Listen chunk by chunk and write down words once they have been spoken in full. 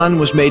Son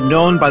was made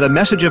known by the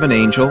message of an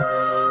angel,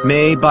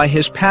 may, by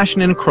his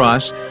passion and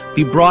cross,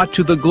 be brought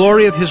to the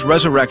glory of his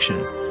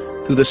resurrection,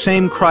 through the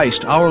same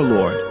Christ our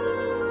Lord.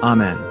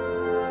 Amen.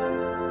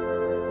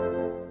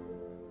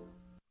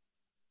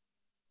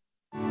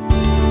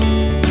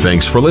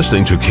 Thanks for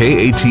listening to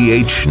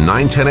KATH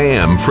 910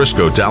 AM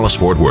Frisco, Dallas,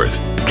 Fort Worth.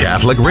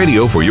 Catholic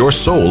radio for your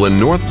soul in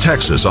North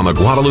Texas on the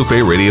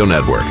Guadalupe Radio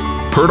Network.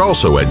 Heard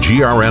also at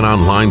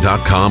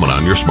grnonline.com and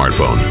on your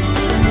smartphone.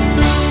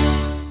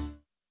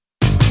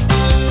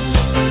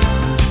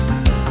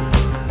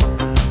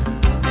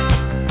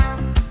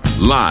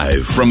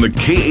 Live from the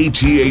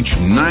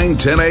KATH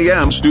 910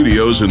 AM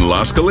studios in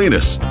Las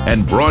Colinas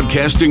and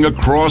broadcasting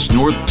across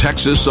North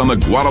Texas on the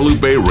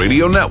Guadalupe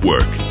Radio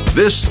Network.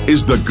 This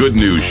is The Good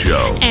News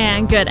Show.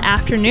 And good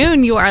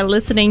afternoon. You are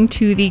listening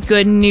to The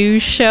Good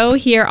News Show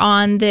here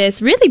on this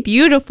really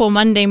beautiful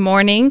Monday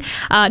morning.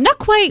 Not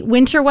quite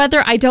winter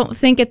weather, I don't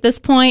think, at this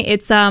point.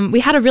 It's we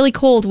had a really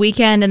cold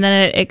weekend, and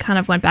then it kind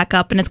of went back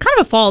up, and it's kind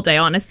of a fall day,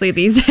 honestly,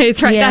 these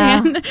days, right,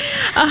 Diane?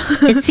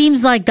 It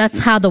seems like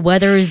that's how the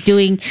weather is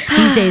doing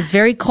these days.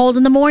 Very cold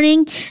in the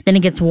morning, then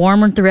it gets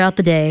warmer throughout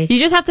the day. You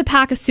just have to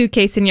pack a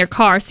suitcase in your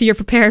car so you're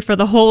prepared for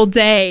the whole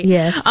day.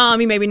 Yes.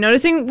 You may be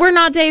noticing we're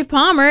not Dave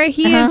Palmer.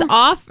 He is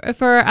off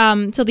for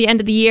till the end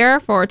of the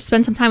year to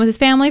spend some time with his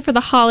family for the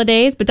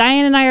holidays. But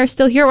Diane and I are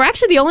still here. We're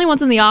actually the only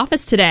ones in the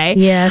office today.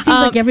 Yeah, it seems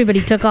like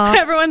everybody took off.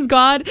 Everyone's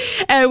gone,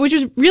 which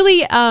was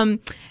really...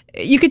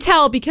 you could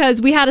tell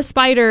because we had a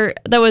spider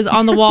that was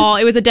on the wall.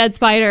 It was a dead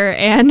spider,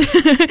 and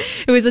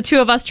it was the two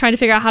of us trying to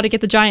figure out how to get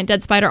the giant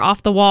dead spider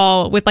off the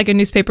wall with like a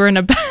newspaper and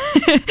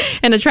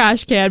a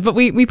trash can. But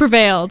we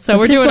prevailed, so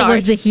we're doing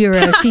ours. Was the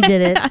hero. She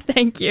did it.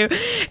 Thank you.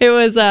 It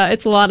was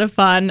it's a lot of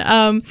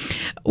fun.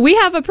 We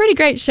have a pretty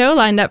great show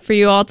lined up for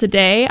you all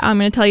today. I'm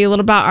going to tell you a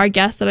little about our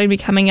guests that are going to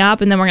be coming up,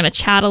 and then we're going to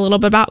chat a little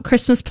bit about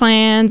Christmas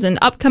plans and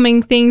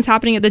upcoming things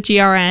happening at the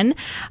GRN.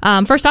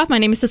 First off, my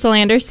name is Cecil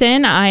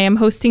Anderson. I am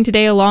hosting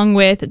today along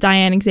with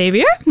Diane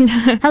Xavier.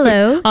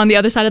 Hello. On the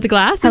other side of the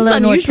glass. Hello,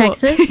 North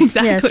Texas.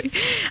 Exactly.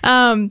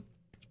 Yes.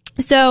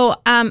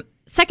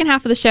 Second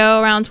half of the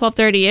show, around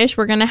 12:30ish,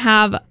 we're going to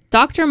have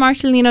Dr.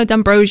 Marcelino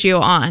D'Ambrosio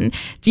on.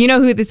 Do you know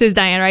who this is,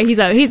 Diane, right? He's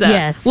a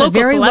yes, local a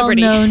very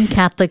celebrity. well-known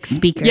Catholic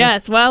speaker.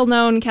 Yes,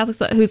 well-known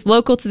Catholic who's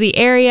local to the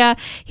area.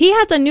 He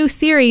has a new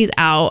series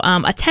out,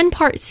 a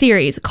 10-part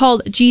series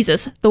called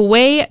Jesus, the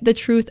Way, the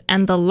Truth,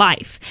 and the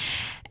Life.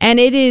 And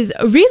it is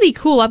really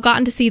cool. I've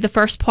gotten to see the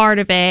first part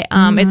of it.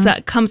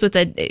 It comes with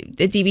a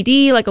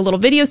DVD, like a little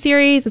video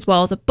series, as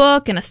well as a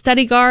book and a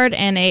study guide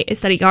and a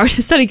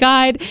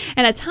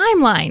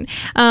timeline.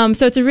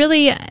 So it's a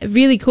really,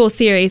 really cool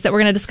series that we're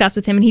going to discuss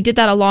with him. And he did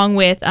that along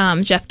with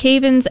Jeff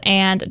Cavins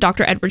and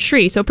Dr. Edward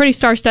Shree. So a pretty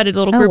star-studded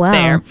little group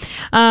there.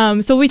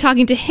 So we'll be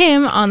talking to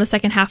him on the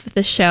second half of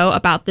the show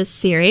about this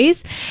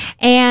series.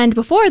 And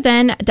before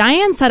then,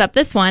 Diane set up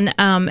this one.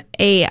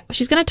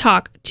 She's going to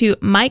talk to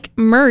Mike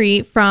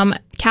Murray from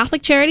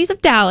Catholic Charities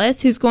of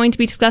Dallas, who's going to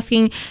be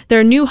discussing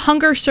their new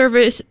hunger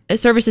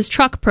services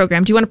truck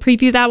program. Do you want to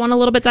preview that one a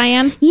little bit,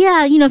 Diane?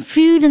 Yeah,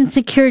 food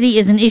insecurity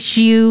is an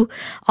issue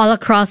all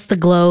across the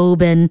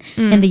globe, and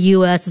in the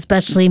U.S.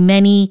 especially.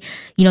 Many,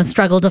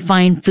 struggle to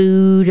find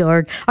food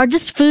or are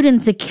just food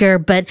insecure.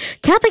 But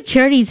Catholic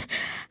Charities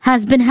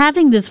has been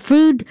having this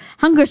food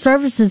hunger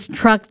services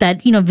truck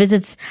that,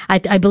 visits,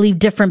 I believe,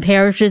 different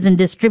parishes and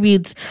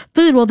distributes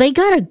food. Well, they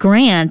got a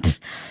grant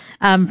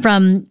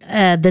from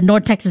the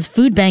North Texas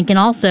Food Bank and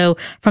also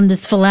from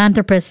this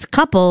philanthropist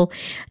couple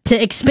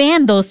to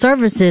expand those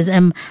services.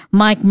 And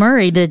Mike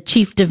Murray, the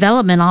Chief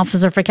Development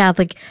Officer for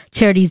Catholic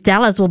Charities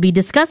Dallas, will be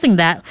discussing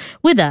that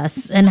with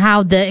us and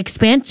how the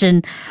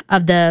expansion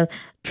of the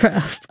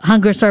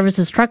hunger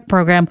services truck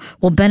program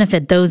will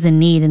benefit those in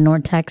need in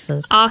North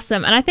Texas.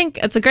 Awesome. And I think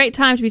it's a great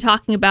time to be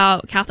talking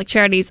about Catholic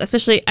Charities,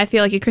 especially I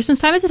feel like at Christmas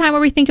time is a time where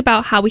we think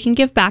about how we can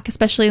give back,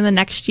 especially in the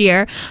next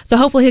year. So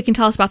hopefully he can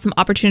tell us about some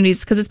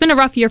opportunities, because it's been a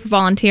rough year for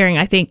volunteering,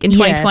 I think, in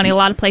 2020. Yes. A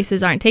lot of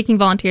places aren't taking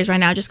volunteers right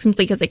now just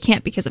simply because they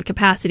can't because of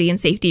capacity and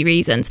safety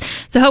reasons.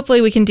 So hopefully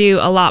we can do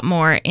a lot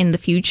more in the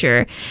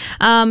future.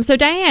 So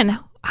Diane,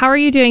 how are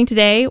you doing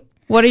today?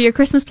 What are your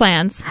Christmas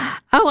plans?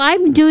 Oh,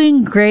 I'm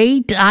doing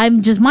great.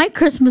 My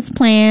Christmas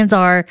plans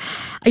are,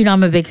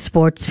 I'm a big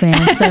sports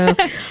fan. So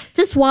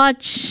just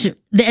watch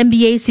the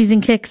NBA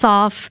season kicks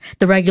off,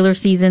 the regular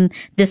season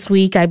this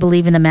week, I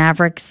believe, in the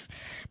Mavericks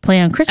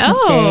play on Christmas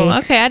Day. Oh,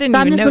 okay. I didn't even know that. So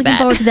I'm just looking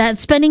forward to that.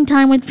 Spending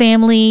time with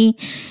family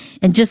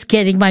and just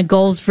getting my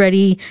goals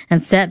ready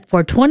and set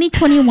for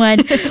 2021,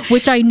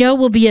 which I know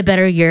will be a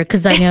better year,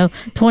 because I know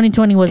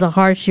 2020 was a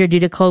harsh year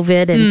due to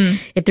COVID, and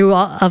it threw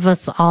all of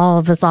us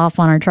off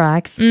on our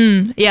tracks.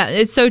 Yeah,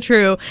 it's so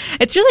true.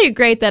 It's really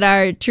great that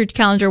our church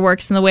calendar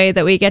works in the way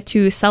that we get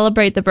to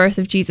celebrate the birth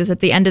of Jesus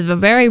at the end of a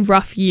very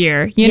rough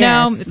year. You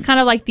know, it's kind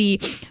of like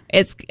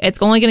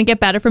it's only going to get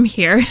better from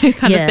here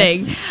kind of thing.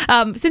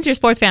 Since you're a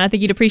sports fan, I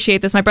think you'd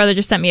appreciate this. My brother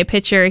just sent me a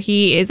picture.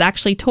 He is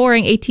actually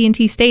touring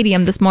AT&T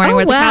Stadium this morning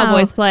where the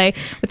Cowboys play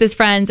with his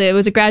friends. It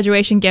was a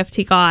graduation gift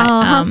he got.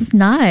 Oh, that's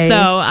nice. So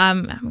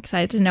I'm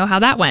excited to know how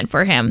that went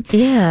for him.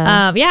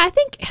 Yeah.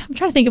 I'm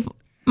trying to think of,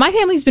 my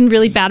family's been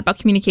really bad about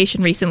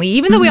communication recently.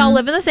 Even though we all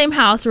live in the same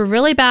house, we're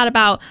really bad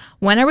about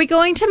when are we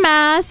going to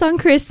mass on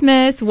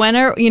Christmas? When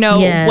are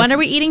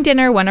we eating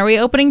dinner? When are we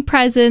opening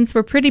presents?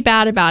 We're pretty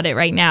bad about it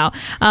right now.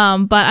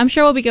 But I'm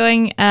sure we'll be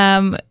going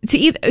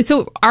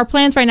so our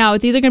plans right now,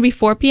 it's either going to be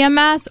 4 p.m.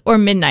 mass or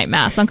midnight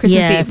mass on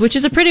Christmas Eve, which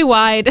is a pretty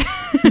wide.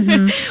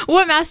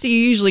 What mass do you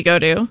usually go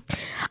to?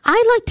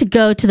 I like to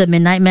go to the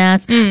midnight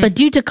mass, but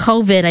due to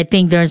COVID, I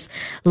think there's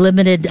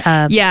limited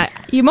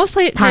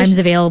times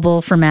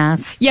available for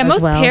mass. Yeah,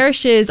 most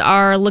parishes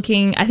are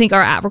requiring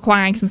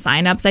some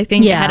signups, I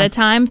think, ahead of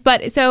time.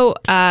 But so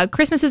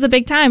Christmas is a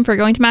big time for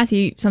going to mass.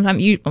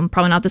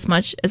 Probably not as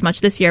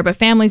much this year, but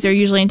families are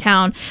usually in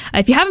town.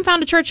 If you haven't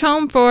found a church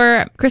home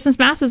for Christmas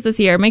masses this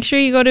year, make sure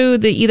you go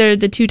to either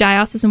the two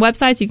diocesan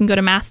websites. You can go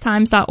to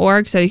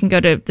masstimes.org, so you can go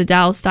to the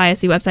Dallas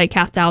Diocese website,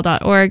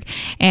 cathdal.org,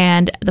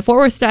 and the Fort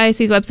Worth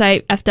Diocese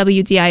website,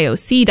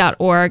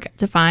 fwdioc.org,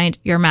 to find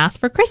your mass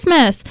for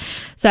Christmas.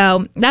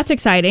 So that's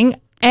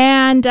exciting.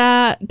 And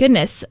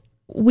goodness,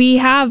 we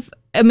have,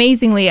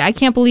 amazingly, I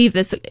can't believe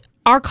this,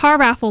 our car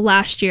raffle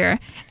last year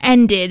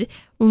ended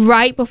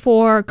right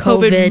before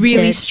COVID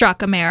really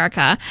struck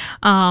America.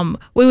 It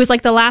was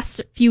like the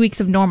last few weeks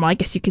of normal, I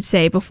guess you could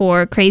say,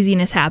 before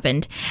craziness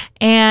happened.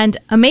 And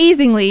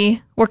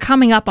amazingly, we're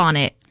coming up on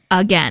it.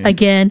 Again.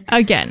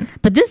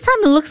 But this time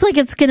it looks like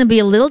it's going to be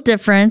a little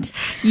different.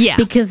 Yeah.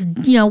 Because,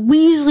 we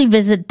usually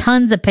visit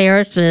tons of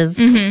parishes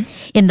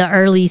in the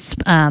early,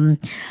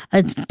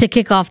 to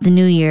kick off the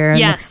new year in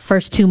the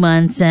first 2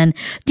 months. And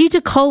due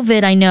to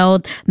COVID, I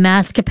know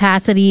mass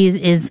capacity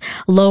is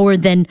lower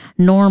than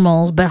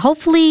normal, but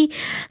hopefully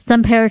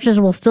some parishes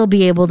will still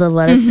be able to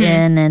let us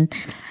in and,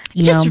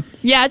 it just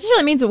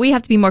really means that we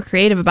have to be more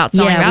creative about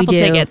selling raffle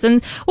tickets.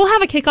 And we'll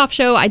have a kickoff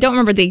show. I don't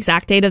remember the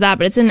exact date of that,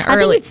 but it's in early. I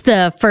think it's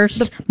the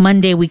first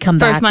Monday we come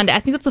back. First Monday.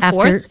 I think it's the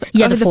 4th.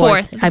 Yeah, the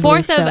 4th. The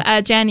 4th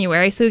of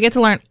January. So we get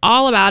to learn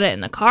all about it in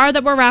the car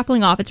that we're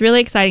raffling off. It's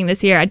really exciting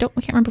this year. I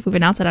can't remember if we've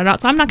announced it or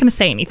not, so I'm not going to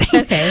say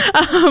anything. Okay.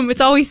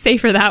 It's always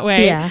safer that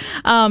way.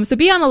 Yeah. So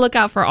be on the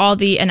lookout for all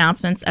the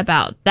announcements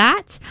about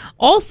that.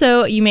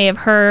 Also, you may have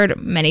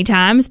heard many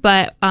times,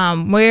 but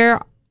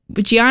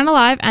GRN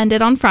Alive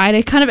ended on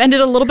Friday. Kind of ended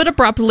a little bit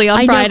abruptly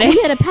on Friday.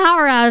 We had a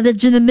power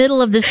outage in the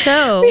middle of the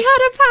show. We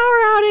had a power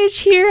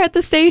outage here at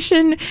the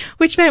station,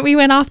 which meant we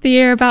went off the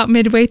air about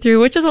midway through,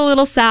 which is a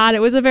little sad. It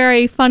was a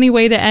very funny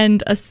way to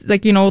end a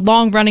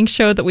long running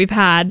show that we've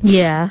had.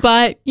 Yeah.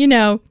 But,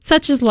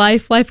 such is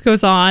life. Life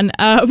goes on.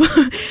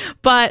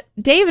 But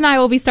Dave and I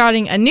will be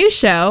starting a new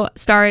show,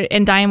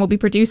 and Diane will be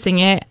producing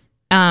it,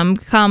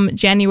 come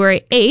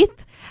January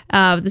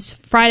 8th, this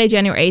Friday,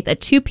 January 8th at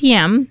 2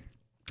 p.m.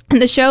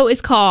 And the show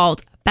is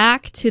called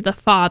Back to the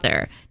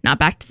Father, not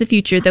Back to the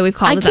Future, though we've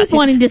called it that. I keep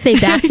wanting to say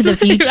Back to the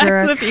Future.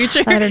 Back to the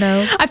Future. I don't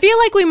know. I feel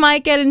like we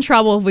might get in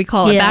trouble if we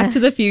call it Back to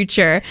the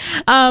Future.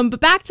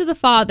 But Back to the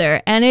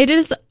Father. And it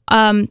is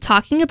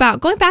talking about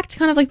going back to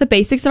kind of like the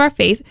basics of our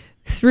faith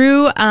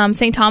through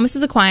St. Thomas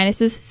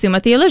Aquinas' Summa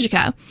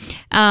Theologica.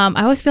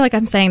 I always feel like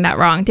I'm saying that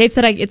wrong. Dave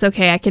said it's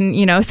okay. I can,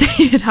 say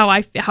it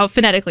how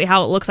phonetically,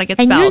 how it looks like it's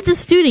spelled. And you're the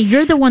student.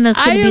 You're the one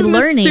that's going to be learning.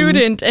 I am the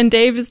student, and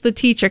Dave is the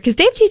teacher. Because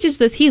Dave teaches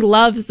this. He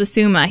loves the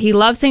Summa. He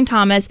loves St.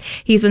 Thomas.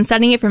 He's been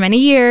studying it for many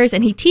years,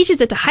 and he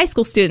teaches it to high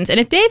school students. And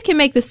if Dave can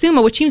make the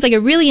Summa, which seems like a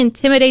really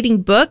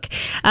intimidating book,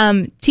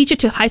 teach it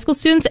to high school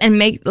students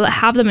and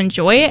have them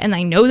enjoy it, and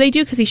I know they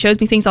do because he shows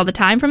me things all the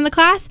time from the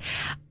class,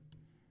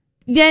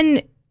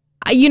 then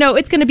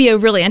it's going to be a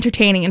really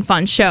entertaining and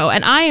fun show.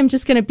 And I am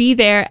just going to be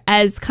there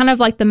as kind of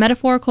like the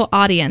metaphorical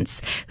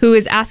audience who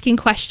is asking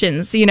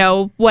questions,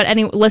 what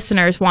any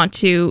listeners want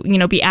to,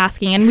 be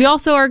asking. And we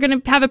also are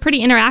going to have a pretty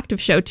interactive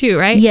show too,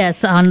 right?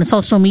 Yes. On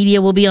social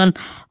media, we'll be on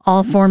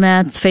all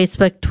formats,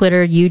 Facebook,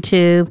 Twitter,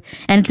 YouTube.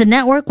 And it's a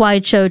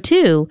network-wide show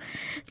too.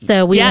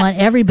 So we want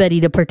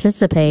everybody to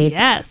participate.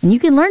 Yes. And you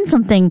can learn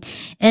something.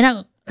 And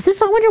I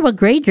wonder what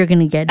grade you're going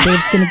to get.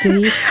 Dave's going to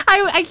give you.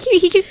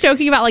 He keeps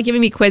joking about like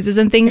giving me quizzes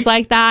and things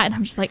like that, and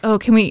I'm just like, oh,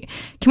 can we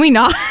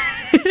not?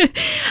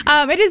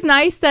 It is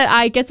nice that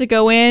I get to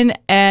go in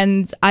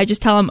and I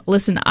just tell him,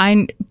 listen,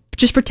 I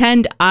just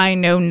pretend I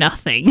know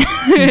nothing.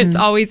 It's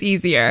always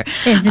easier.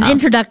 It's an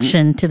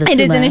introduction to the Summa.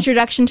 It is an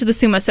introduction to the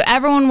Summa, so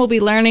everyone will be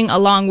learning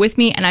along with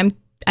me, and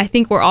I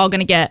think we're all going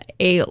to get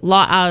a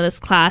lot out of this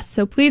class.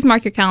 So please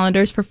mark your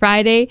calendars for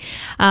Friday,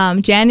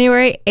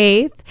 January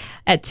 8th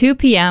at 2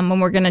 p.m. when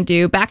we're going to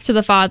do Back to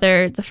the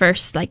Father, the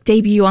first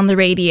debut on the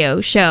radio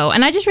show.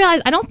 And I just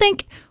realized I don't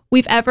think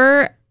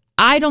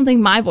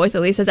my voice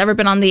at least has ever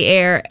been on the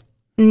air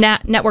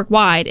network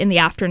wide in the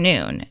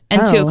afternoon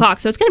and 2 o'clock.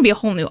 So it's going to be a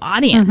whole new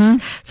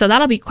audience. So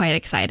that'll be quite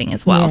exciting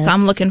as well. Yes. So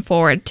I'm looking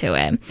forward to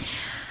it.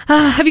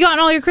 Have you gotten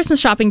all your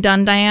Christmas shopping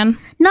done, Diane?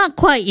 Not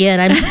quite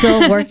yet. I'm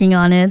still working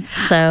on it.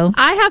 So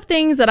I have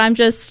things that I'm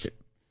just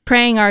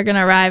praying are going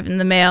to arrive in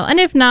the mail. And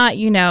if not,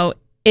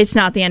 it's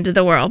not the end of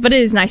the world, but it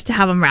is nice to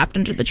have them wrapped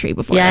under the tree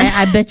before. Yeah,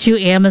 I bet you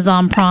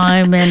Amazon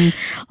Prime and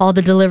all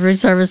the delivery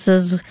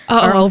services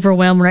are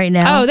overwhelmed right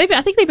now.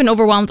 I think they've been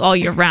overwhelmed all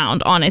year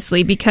round,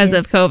 honestly, because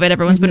of COVID.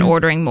 Everyone's been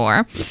ordering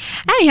more.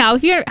 Anyhow,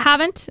 if you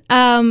haven't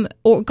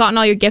gotten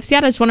all your gifts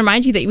yet, I just want to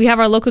remind you that we have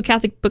our local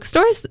Catholic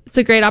bookstores. It's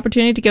a great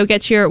opportunity to go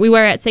get we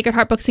were at Sacred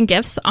Heart Books and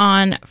Gifts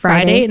on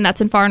Friday, and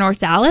that's in Far North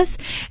Dallas.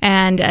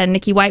 And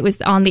Nikki White was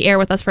on the air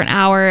with us for an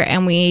hour,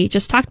 and we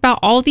just talked about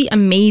all the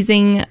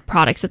amazing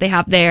products that they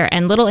have there,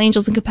 and Little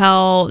Angels in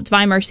Capel,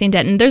 Divine Mercy in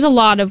Denton. There's a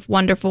lot of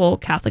wonderful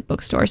Catholic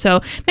bookstores, so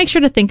make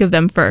sure to think of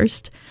them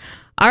first.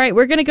 All right,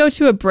 we're going to go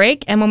to a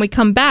break, and when we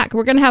come back,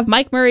 we're going to have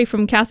Mike Murray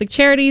from Catholic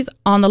Charities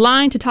on the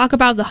line to talk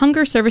about the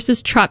Hunger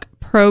Services Truck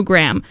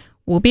program.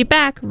 We'll be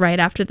back right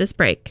after this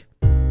break.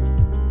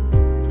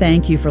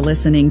 Thank you for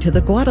listening to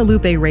the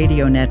Guadalupe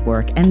Radio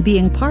Network and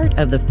being part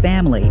of the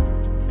family.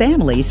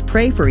 Families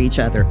pray for each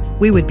other.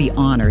 We would be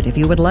honored if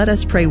you would let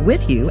us pray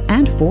with you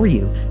and for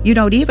you. You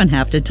don't even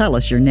have to tell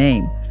us your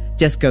name.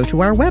 Just go to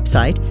our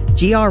website,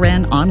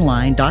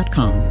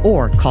 grnonline.com,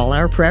 or call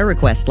our prayer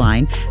request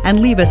line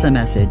and leave us a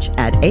message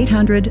at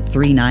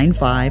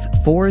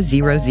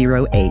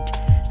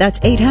 800-395-4008. That's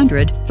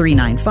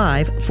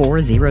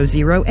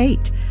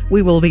 800-395-4008.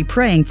 We will be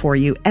praying for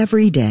you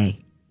every day.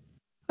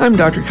 I'm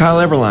Dr.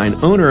 Kyle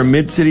Eberline, owner of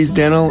Mid-Cities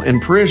Dental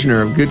and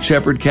parishioner of Good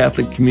Shepherd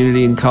Catholic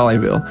Community in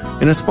Colleyville,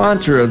 and a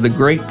sponsor of the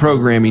great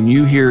programming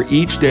you hear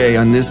each day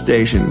on this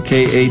station,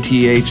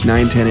 KATH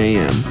 910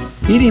 AM.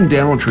 Needing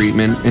dental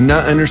treatment and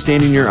not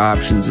understanding your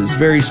options is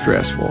very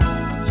stressful.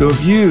 So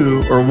if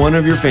you or one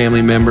of your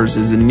family members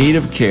is in need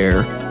of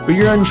care, but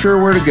you're unsure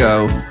where to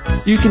go,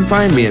 you can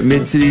find me at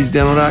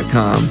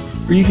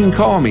midcitiesdental.com, or you can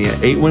call me at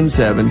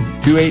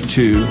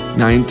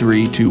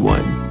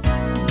 817-282-9321.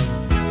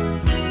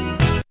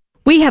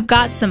 We have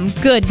got some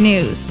good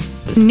news.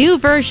 The new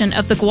version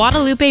of the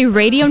Guadalupe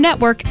Radio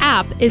Network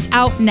app is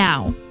out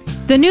now.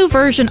 The new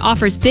version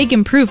offers big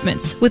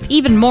improvements, with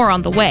even more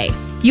on the way.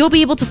 You'll be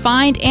able to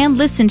find and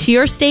listen to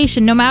your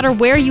station no matter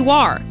where you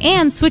are,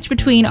 and switch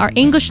between our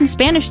English and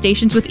Spanish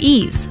stations with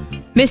ease.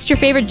 Missed your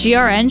favorite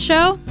GRN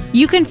show?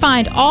 You can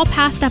find all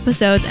past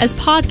episodes as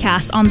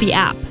podcasts on the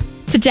app.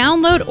 To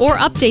download or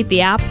update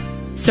the app,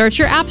 search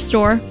your app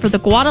store for the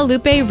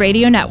Guadalupe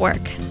Radio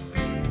Network.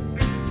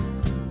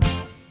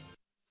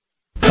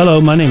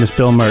 Hello, my name is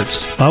Bill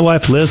Mertz. My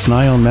wife Liz and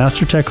I own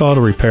MasterTech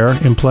Auto Repair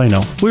in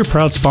Plano. We're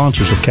proud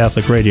sponsors of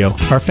Catholic Radio.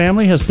 Our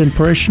family has been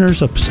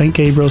parishioners of St.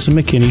 Gabriel's in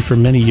McKinney for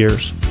many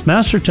years.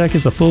 MasterTech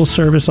is a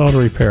full-service auto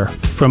repair,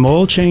 from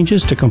oil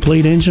changes to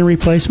complete engine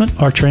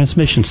replacement or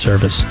transmission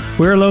service.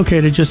 We're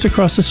located just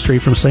across the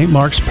street from St.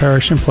 Mark's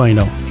Parish in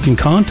Plano. You can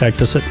contact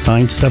us at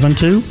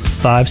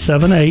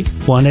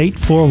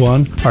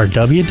 972-578-1841 or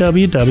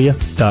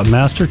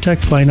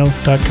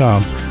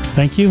www.mastertechplano.com.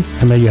 Thank you,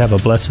 and may you have a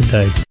blessed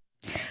day.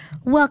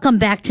 Welcome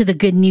back to the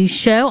Good News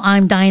Show.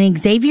 I'm Diane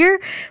Xavier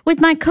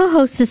with my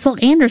co-host Cecil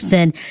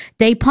Anderson.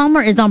 Dave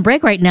Palmer is on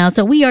break right now,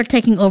 so we are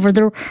taking over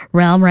the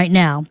realm right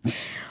now.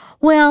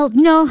 Well,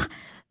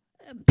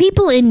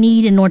 people in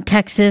need in North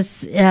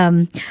Texas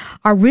are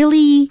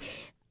really...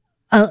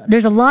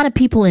 there's a lot of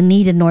people in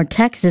need in North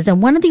Texas,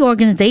 and one of the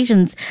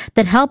organizations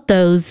that help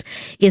those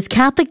is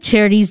Catholic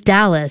Charities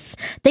Dallas.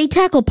 They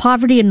tackle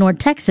poverty in North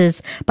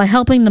Texas by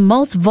helping the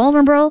most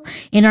vulnerable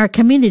in our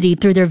community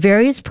through their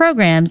various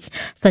programs,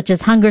 such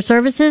as hunger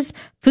services,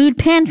 food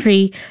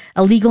pantry,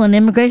 illegal and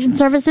immigration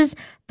services,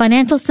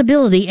 financial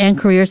stability, and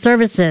career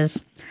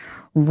services.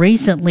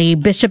 Recently,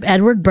 Bishop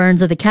Edward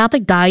Burns of the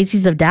Catholic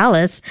Diocese of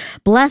Dallas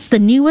blessed the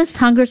newest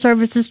hunger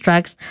services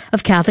trucks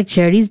of Catholic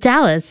Charities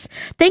Dallas.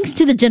 Thanks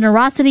to the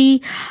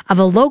generosity of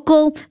a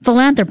local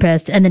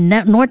philanthropist and the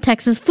North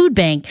Texas Food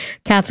Bank,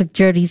 Catholic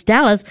Charities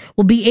Dallas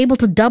will be able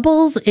to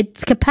double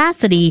its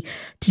capacity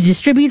to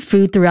distribute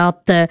food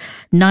throughout the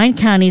 9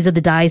 counties of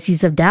the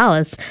Diocese of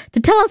Dallas.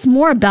 To tell us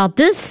more about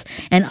this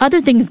and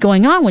other things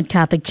going on with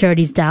Catholic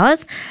Charities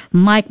Dallas,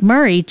 Mike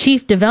Murray,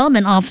 Chief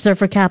Development Officer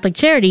for Catholic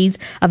Charities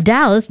of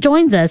Dallas,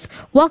 joins us.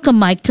 Welcome,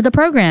 Mike, to the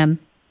program.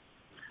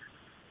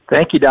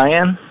 Thank you,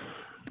 Diane.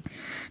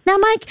 Now,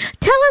 Mike,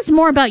 tell us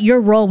more about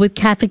your role with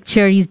Catholic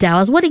Charities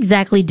Dallas. What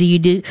exactly do you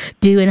do,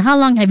 and how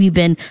long have you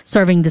been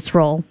serving this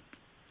role?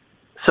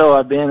 So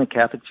I've been at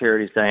Catholic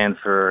Charities, Diane,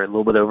 for a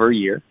little bit over a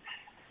year.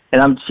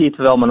 And I'm Chief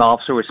Development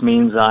Officer, which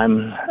means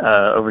I'm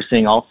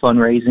overseeing all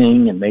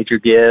fundraising and major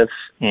gifts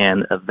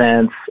and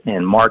events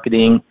and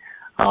marketing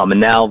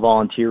and now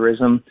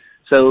volunteerism.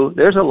 So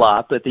there's a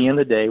lot, but at the end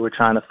of the day, we're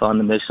trying to fund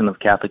the mission of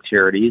Catholic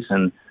Charities,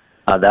 and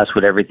that's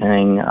what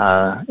everything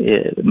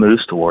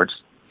moves towards.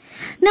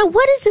 Now,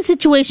 what is the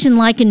situation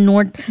like in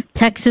North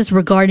Texas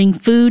regarding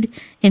food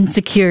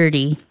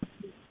insecurity?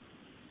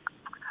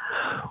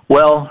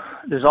 Well,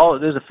 there's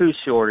a food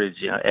shortage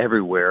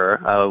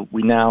everywhere.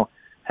 We now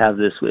have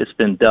this, it's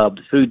been dubbed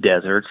food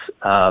deserts,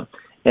 and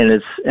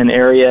it's an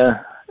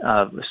area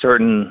of a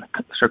certain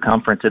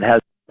circumference that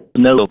has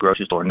no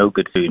grocery store, no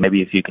good food,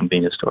 maybe a few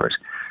convenience stores.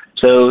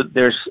 So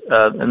there's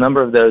a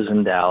number of those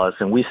in Dallas,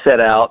 and we set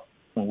out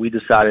when we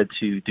decided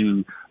to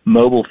do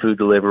mobile food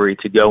delivery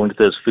to go into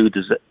those food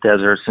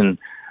deserts and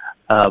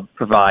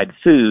provide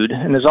food.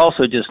 And there's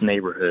also just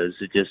neighborhoods.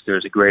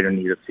 There's a greater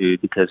need of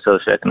food because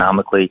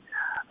socioeconomically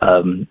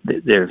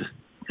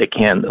they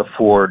can't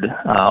afford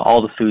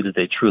all the food that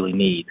they truly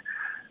need.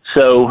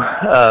 So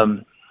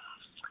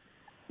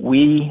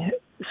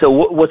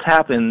what's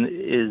happened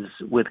is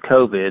with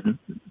COVID,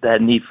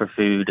 that need for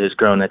food has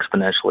grown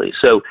exponentially.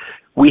 So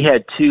we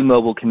had 2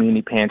 mobile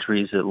community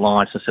pantries that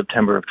launched in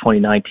September of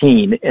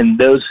 2019,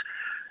 and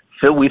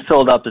we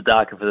filled up the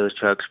docket for those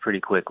trucks pretty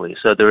quickly.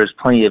 So there was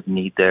plenty of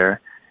need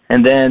there.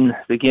 And then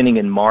beginning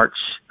in March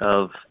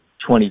of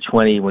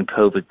 2020, when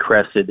COVID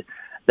crested,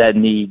 that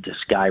need just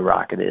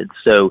skyrocketed.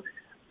 So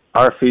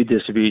our food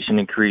distribution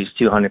increased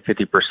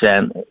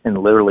 250% in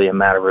literally a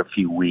matter of a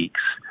few weeks.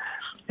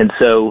 And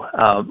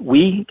so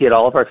we get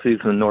all of our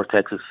food from the North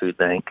Texas Food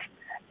Bank,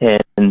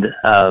 and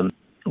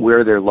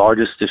we're their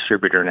largest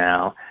distributor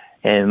now.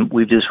 And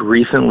we've just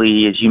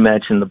recently, as you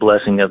mentioned, the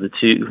blessing of the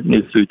 2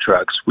 new food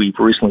trucks, we've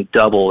recently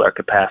doubled our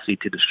capacity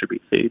to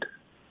distribute food.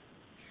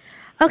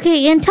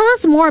 Okay, and tell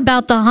us more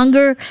about the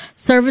Hunger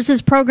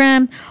Services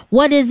Program.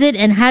 What is it,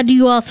 and how do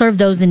you all serve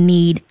those in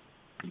need?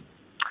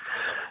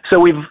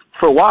 So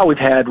for a while, we've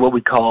had what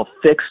we call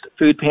fixed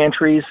food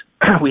pantries.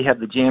 We have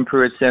the Jan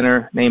Pruitt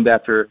Center, named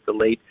after the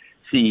late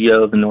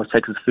CEO of the North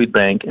Texas Food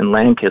Bank in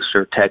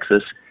Lancaster,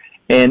 Texas.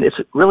 And it's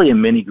really a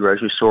mini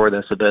grocery store.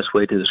 That's the best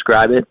way to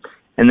describe it.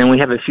 And then we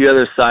have a few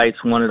other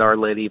sites, one at Our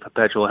Lady of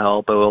Perpetual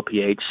Help,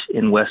 OLPH,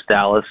 in West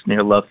Dallas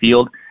near Love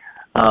Field,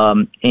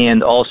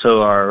 and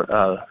also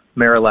our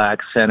Marillac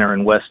Center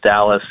in West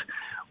Dallas,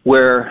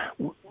 where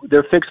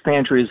they're fixed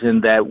pantries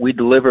in that we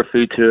deliver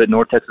food to it,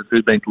 North Texas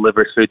Food Bank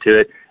delivers food to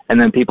it,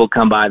 and then people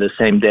come by the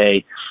same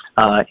day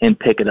and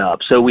pick it up.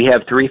 So we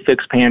have 3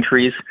 fixed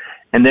pantries,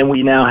 and then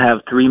we now have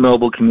 3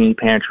 mobile community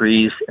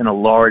pantries and a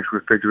large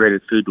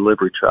refrigerated food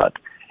delivery truck.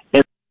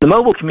 And the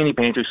mobile community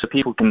pantries, so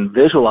people can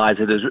visualize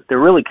it, is they're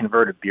really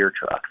converted beer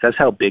trucks. That's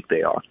how big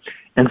they are.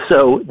 And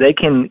so they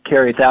can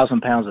carry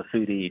 1,000 pounds of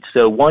food each.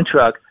 So one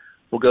truck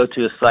will go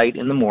to a site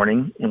in the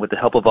morning and with the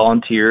help of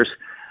volunteers,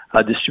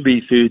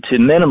 distribute food to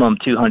minimum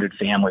 200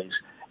 families.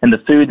 And the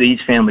food that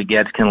each family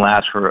gets can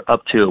last for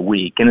up to a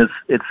week. And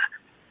it's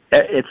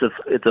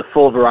a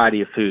full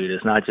variety of food.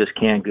 It's not just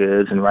canned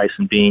goods and rice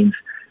and beans.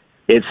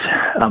 It's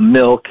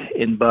milk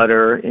and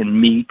butter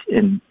and meat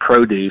and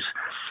produce.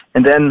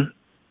 And then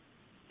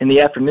in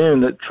the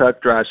afternoon, the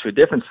truck drives to a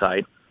different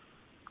site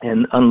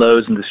and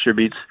unloads and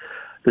distributes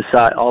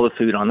all the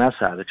food on that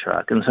side of the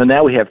truck. And so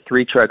now we have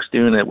 3 trucks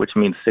doing it, which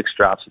means 6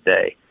 drops a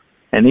day.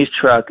 And each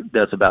truck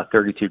does about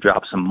 32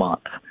 drops a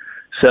month.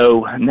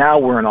 So now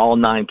we're in all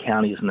 9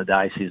 counties in the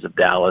Diocese of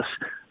Dallas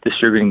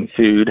distributing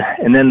food.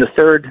 And then the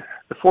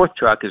 4th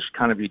truck is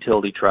kind of a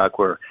utility truck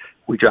where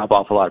we drop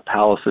off a lot of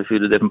pallets of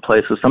food at different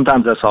places.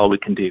 Sometimes that's all we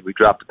can do. We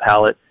drop the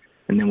pallet,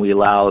 and then we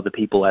allow the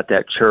people at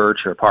that church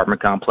or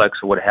apartment complex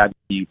or what have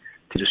you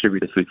to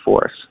distribute the food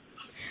for us.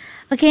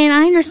 Okay, and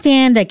I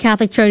understand that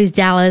Catholic Charities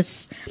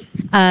Dallas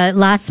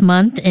last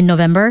month in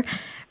November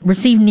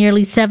received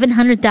nearly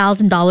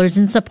 $700,000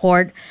 in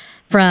support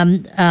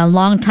from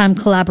longtime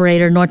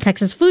collaborator North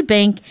Texas Food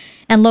Bank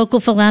and local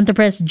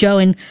philanthropists Joe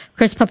and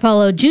Chris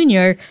Popolo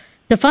Jr.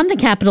 to fund the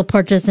capital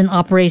purchase and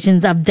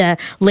operations of the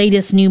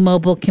latest new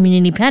mobile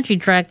community pantry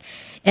truck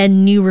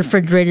and new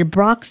refrigerated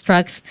box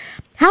trucks.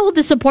 How will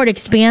the support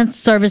expand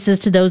services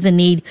to those in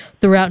need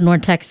throughout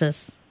North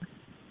Texas?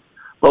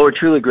 Well, we're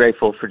truly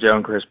grateful for Joe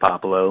and Chris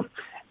Popolo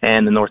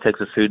and the North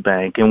Texas Food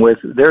Bank. And with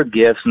their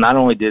gifts, not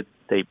only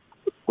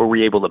were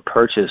we able to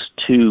purchase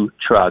 2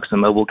 trucks, a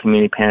mobile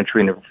community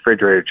pantry and a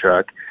refrigerator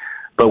truck,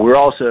 but we're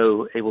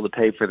also able to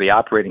pay for the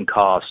operating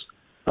costs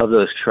of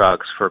those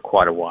trucks for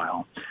quite a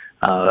while.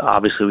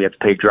 Obviously, we have to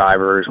pay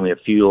drivers, and we have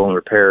fuel and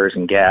repairs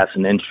and gas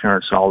and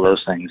insurance and all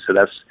those things. So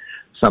that's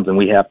something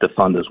we have to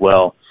fund as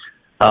well.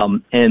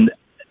 And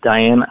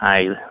Diane,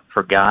 I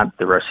forgot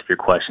the rest of your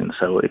question.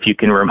 So if you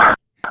can remind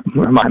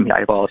me,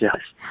 I apologize.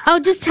 Oh,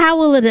 just how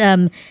will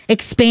it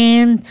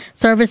expand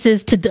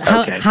services to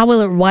how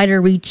will it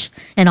wider reach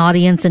an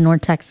audience in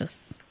North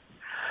Texas?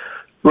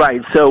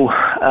 Right. So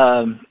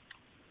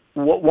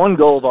one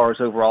goal of ours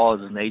overall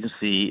as an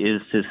agency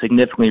is to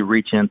significantly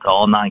reach into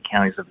all 9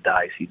 counties of the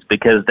diocese,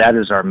 because that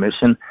is our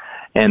mission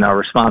and our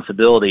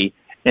responsibility.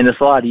 And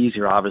it's a lot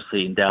easier,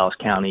 obviously, in Dallas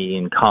County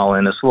and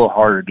Collin. It's a little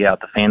harder to get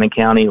out to Fannin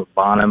County or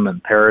Bonham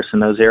and Paris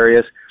and those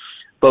areas.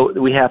 But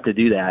we have to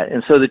do that.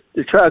 And so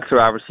the trucks are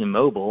obviously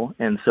mobile,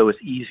 and so it's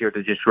easier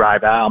to just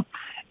drive out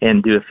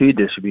and do a food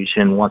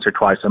distribution once or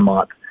twice a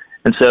month.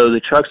 And so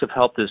the trucks have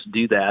helped us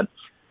do that.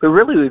 But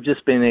really, we've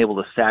just been able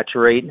to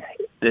saturate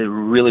the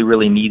really,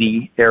 really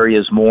needy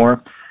areas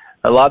more.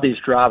 A lot of these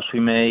drops we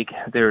make,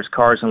 there's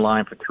cars in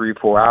line for 3 or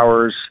 4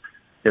 hours.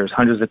 There's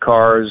hundreds of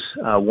cars.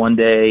 One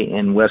day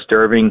in West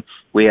Irving,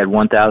 we had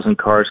 1,000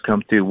 cars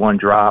come through one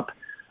drop.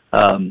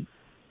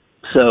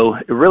 So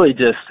it really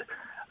just...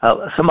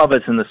 some of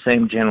it's in the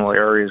same general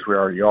areas we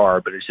already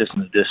are, but it's just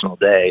an additional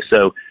day.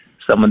 So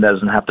someone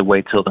doesn't have to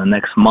wait till the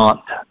next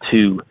month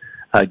to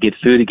get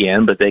food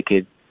again, but they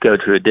could go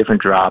to a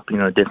different drop,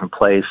 a different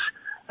place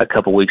a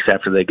couple weeks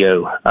after they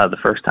go the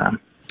first time.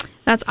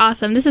 That's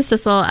awesome. This is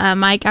Sissel.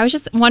 Mike, I was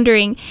just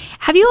wondering,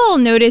 have you all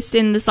noticed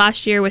in this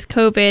last year with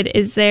COVID,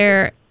 is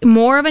there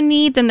more of a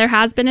need than there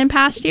has been in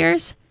past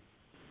years?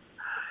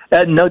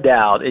 No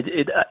doubt.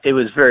 It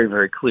was very,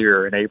 very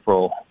clear in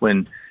April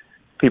when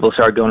people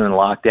started going into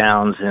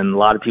lockdowns, and a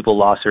lot of people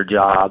lost their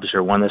jobs,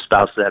 or one of their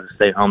spouses had to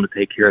stay home to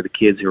take care of the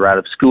kids who were out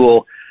of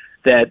school,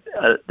 that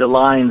the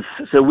lines,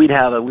 so we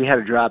had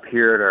a drop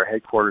here at our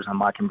headquarters on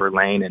Mockingbird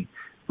Lane, and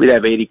we'd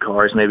have 80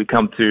 cars, and they would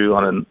come through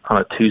on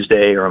a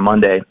Tuesday or a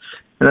Monday.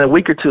 And then a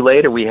week or two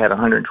later, we had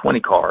 120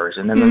 cars.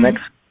 And then the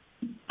next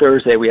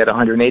Thursday, we had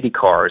 180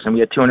 cars, and we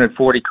had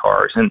 240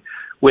 cars. And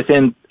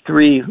within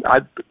 2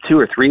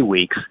 or 3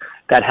 weeks,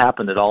 that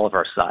happened at all of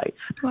our sites.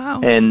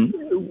 Wow. And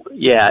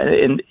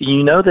and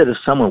you know that if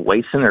someone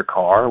waits in their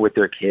car with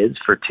their kids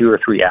for 2 or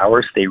 3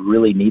 hours, they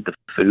really need the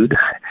food.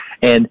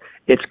 And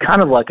it's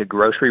kind of like a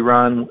grocery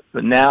run,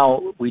 but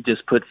now we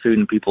just put food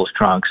in people's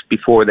trunks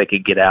before they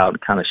could get out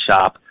and kind of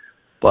shop.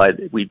 But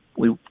we've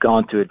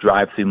gone to a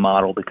drive-through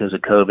model because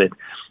of COVID,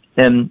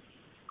 and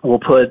we'll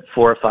put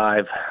 4 or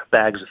 5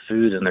 bags of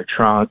food in their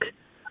trunk,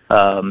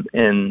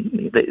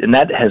 and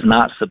that has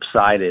not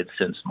subsided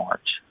since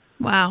March.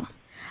 Wow.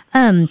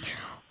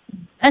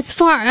 As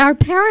far are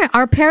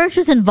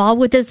parishes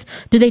involved with this?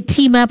 Do they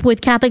team up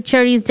with Catholic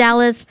Charities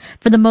Dallas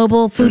for the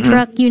mobile food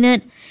truck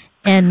unit?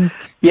 And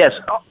yes,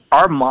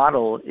 our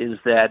model is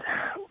that.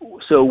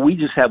 So we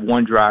just have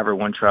one driver,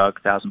 one truck,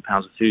 1,000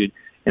 pounds of food,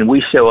 and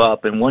we show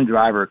up, and one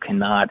driver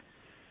cannot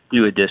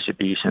do a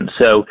distribution.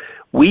 So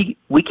we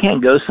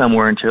can't go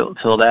somewhere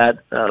until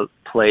that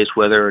place,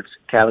 whether it's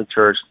Catholic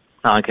church,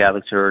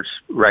 non-Catholic church,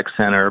 rec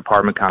center,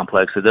 apartment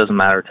complex, it doesn't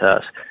matter to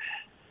us,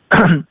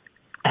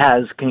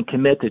 can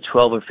commit to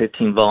 12 or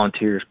 15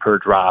 volunteers per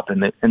drop,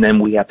 and then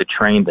we have to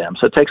train them.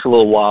 So it takes a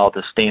little while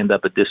to stand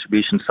up a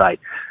distribution site.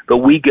 But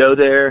we go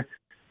there,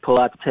 pull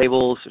out the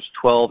tables, there's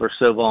 12 or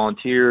so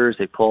volunteers,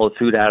 they pull the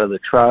food out of the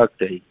truck,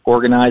 they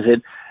organize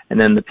it, and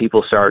then the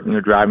people start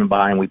driving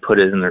by, and we put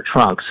it in their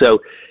trunk. So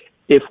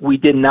if we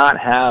did not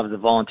have the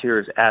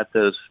volunteers at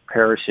those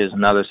parishes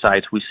and other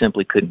sites, we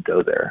simply couldn't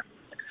go there.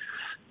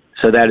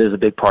 So that is a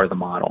big part of the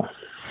model.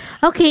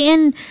 Okay,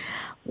 and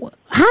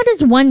how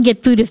does one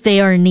get food if they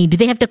are in need? Do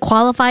they have to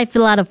qualify,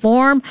 fill out a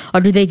form,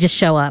 or do they just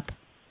show up?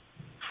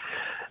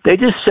 They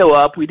just show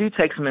up. We do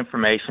take some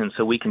information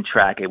so we can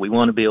track it. We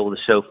want to be able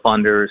to show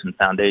funders and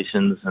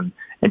foundations and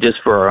just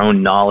for our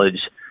own knowledge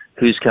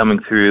who's coming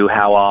through,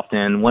 how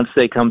often. Once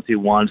they come through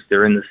once,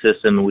 they're in the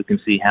system, and we can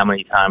see how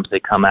many times they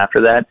come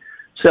after that.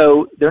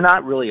 So they're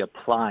not really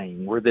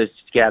applying. We're just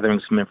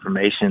gathering some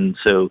information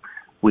so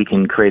we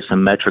can create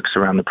some metrics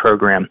around the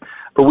program.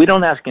 But we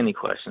don't ask any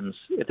questions.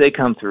 If they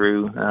come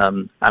through,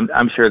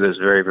 I'm sure there's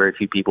very, very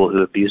few people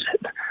who abuse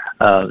it.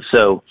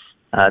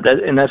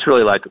 And that's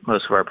really like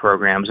most of our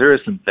programs. There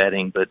is some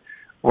vetting, but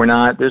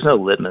there's no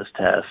litmus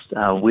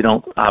test. We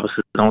don't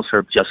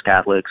serve just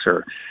Catholics,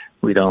 or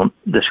we don't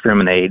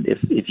discriminate.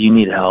 If you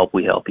need help,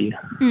 we help you.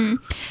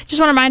 Just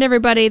want to remind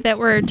everybody that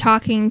we're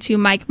talking to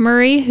Mike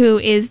Murray, who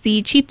is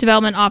the Chief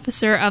Development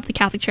Officer of the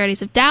Catholic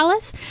Charities of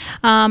Dallas.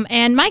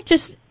 And Mike,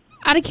 just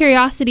out of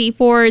curiosity,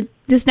 for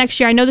this next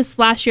year, I know this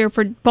last year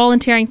for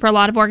volunteering for a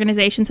lot of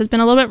organizations has been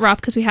a little bit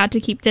rough because we had to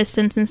keep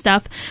distance and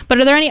stuff. But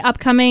are there any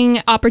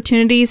upcoming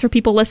opportunities for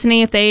people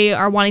listening if they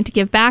are wanting to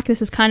give back?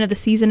 This is kind of the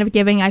season of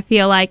giving, I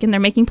feel like, and they're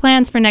making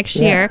plans for next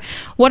year.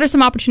 What are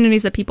some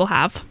opportunities that people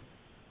have?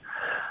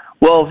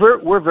 Well,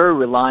 we're very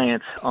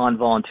reliant on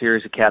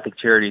volunteers at Catholic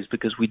Charities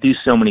because we do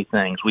so many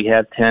things. We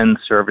have 10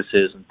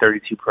 services and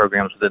 32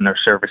 programs within their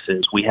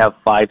services. We have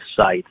 5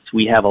 sites.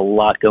 We have a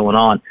lot going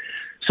on.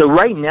 So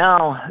right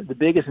now, the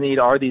biggest need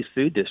are these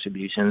food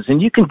distributions.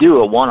 And you can do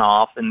a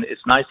one-off, and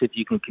it's nice if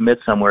you can commit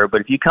somewhere.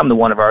 But if you come to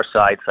one of our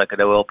sites, like at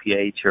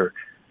OLPH or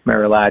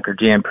Marillac or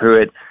Jan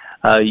Pruitt,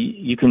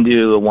 you can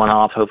do a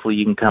one-off. Hopefully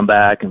you can come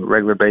back, and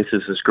regular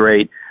basis is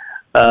great.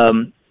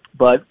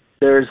 But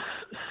there's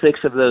 6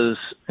 of those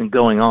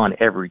going on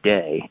every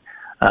day.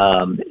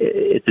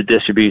 It's the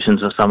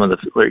distributions of some of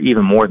or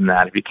even more than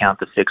that if you count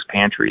the fixed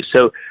pantries.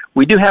 So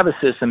we do have a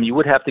system. You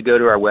would have to go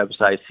to our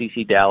website,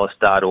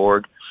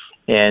 ccdallas.org.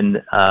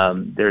 And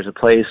there's a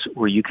place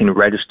where you can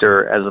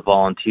register as a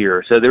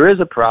volunteer. So there is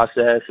a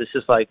process. It's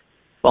just like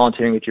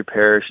volunteering at your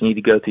parish. You need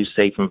to go through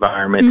safe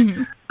environment.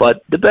 Mm-hmm.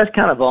 But the best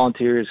kind of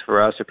volunteers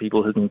for us are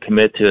people who can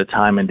commit to a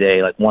time and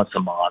day, like once a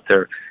month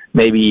or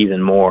maybe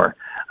even more.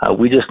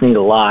 We just need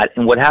a lot.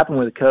 And what happened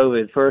with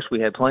COVID, first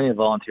we had plenty of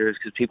volunteers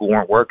because people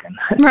weren't working.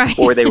 Right.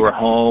 Or they were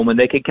home, and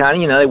they could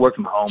kind of, they work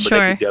from home, but Sure.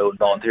 they could go and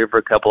volunteer for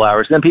a couple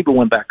hours. Then people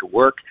went back to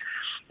work.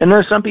 And there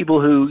are some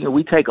people who,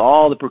 we take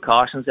all the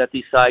precautions at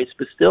these sites,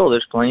 but still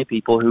there's plenty of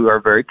people who are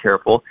very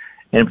careful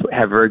and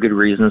have very good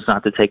reasons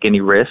not to take any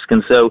risk.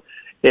 And so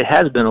it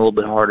has been a little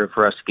bit harder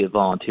for us to get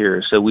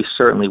volunteers. So we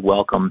certainly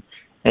welcome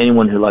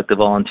anyone who'd like to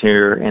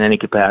volunteer in any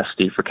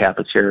capacity for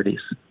Catholic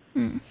Charities.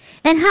 And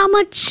how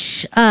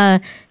much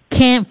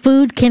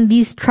food can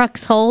these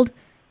trucks hold?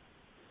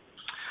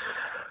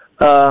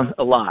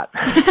 A lot.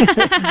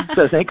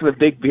 So think of a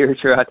big beer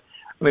truck.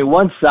 I mean,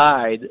 one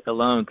side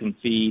alone can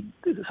feed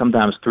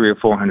sometimes 300 or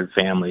 400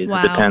 families.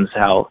 Wow. It depends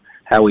how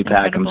we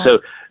pack them. So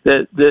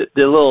the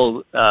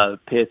little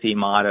pithy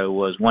motto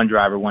was one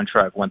driver, one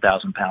truck,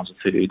 1,000 pounds of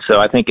food. So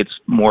I think it's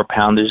more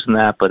poundage than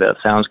that, but it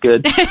sounds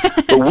good.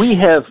 But we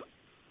have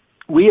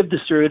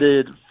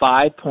distributed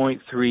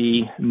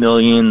 5.3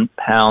 million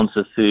pounds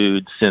of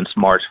food since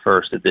March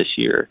 1st of this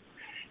year.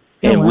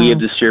 And we have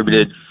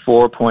distributed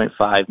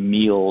 4.5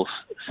 meals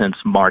since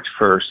March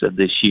 1st of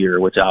this year,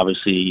 which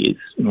obviously is,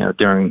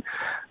 during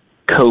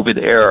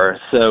COVID era.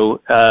 So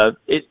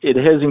it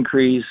has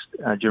increased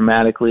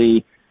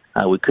dramatically.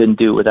 We couldn't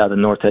do it without the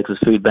North Texas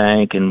Food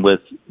Bank, and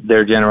with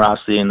their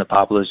generosity and the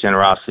populace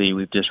generosity,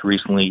 we've just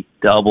recently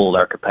doubled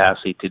our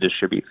capacity to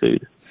distribute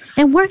food.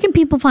 And where can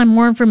people find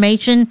more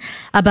information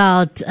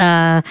about,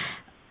 getting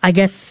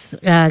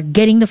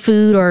the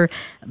food or,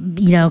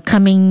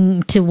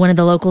 coming to one of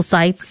the local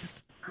sites?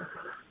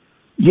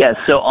 Yes.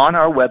 So on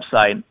our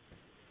website,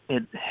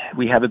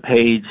 we have a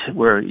page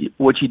where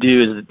what you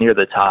do is near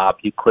the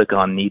top, you click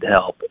on Need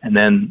Help, and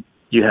then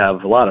you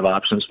have a lot of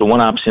options. But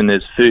one option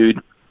is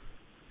food,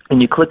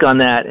 and you click on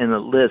that, and it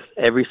lists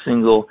every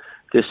single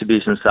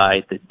distribution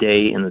site, the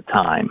day and the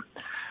time.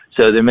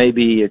 So there may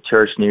be a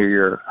church near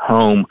your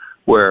home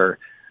where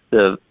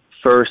the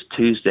first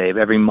Tuesday of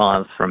every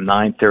month from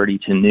 9:30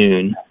 to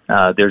noon,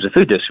 there's a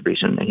food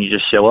distribution, and you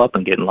just show up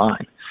and get in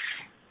line.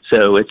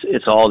 So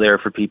it's all there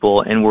for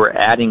people, and we're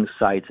adding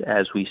sites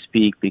as we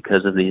speak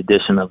because of the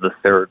addition of the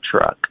third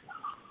truck.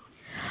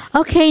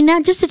 Okay,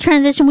 now just to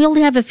transition, we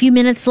only have a few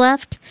minutes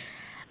left.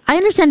 I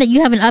understand that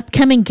you have an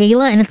upcoming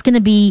gala, and it's going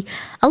to be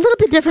a little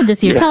bit different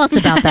this year. Yeah. Tell us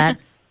about that.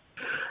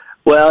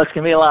 Well, it's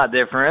going to be a lot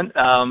different.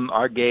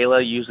 Our gala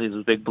usually is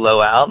a big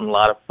blowout and a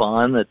lot of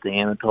fun at the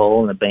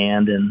Anatole and the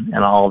band and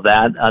all of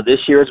that. This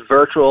year it's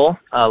virtual,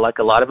 like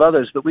a lot of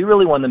others, but we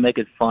really wanted to make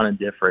it fun and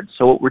different.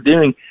 So what we're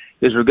doing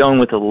is we're going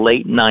with a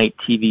late-night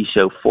TV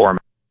show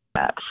format.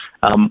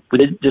 We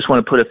didn't just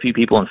want to put a few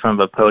people in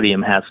front of a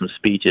podium and have some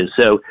speeches.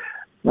 So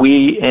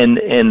we and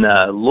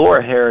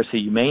Laura Harris, who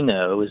you may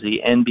know, is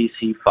the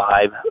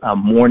NBC5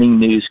 morning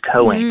news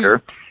co-anchor.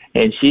 Mm-hmm.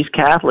 And she's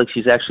Catholic.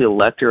 She's actually a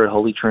lector at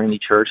Holy Trinity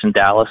Church in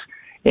Dallas.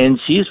 And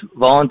she's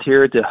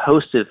volunteered to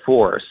host it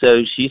for us.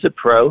 So she's a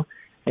pro,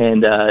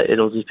 and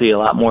it'll just be a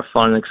lot more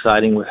fun and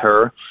exciting with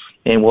her.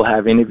 And we'll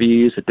have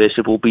interviews. The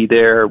bishop will be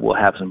there. We'll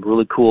have some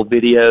really cool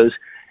videos.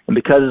 And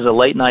because it's a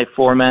late-night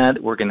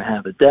format, we're going to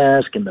have a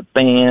desk and the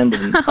band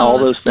and all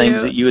those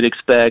things that you would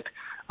expect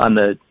on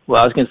the,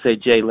 well, I was going to say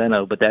Jay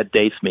Leno, but that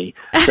dates me.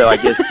 So I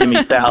guess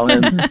Jimmy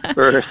Fallon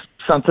or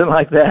something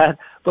like that.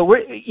 But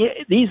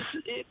these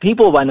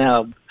people by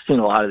now have seen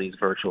a lot of these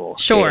virtual.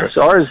 Sure.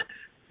 So ours,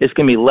 it's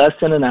going to be less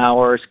than an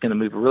hour. It's going to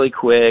move really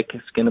quick.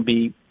 It's going to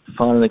be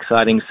fun and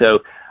exciting.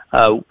 So,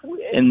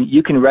 and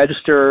you can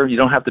register. You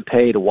don't have to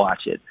pay to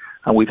watch it.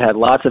 We've had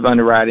lots of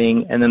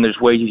underwriting, and then there's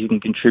ways you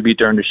can contribute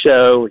during the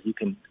show. You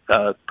can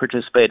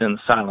participate in the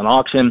silent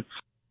auction,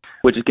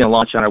 which is going to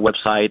launch on our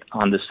website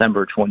on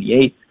December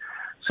 28th,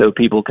 so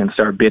people can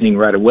start bidding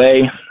right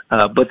away.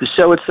 But the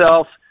show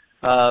itself,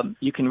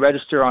 you can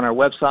register on our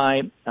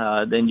website.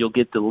 Then you'll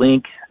get the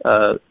link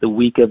the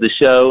week of the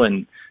show,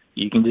 and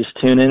you can just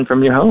tune in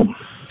from your home.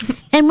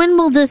 And when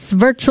will this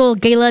virtual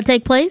gala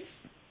take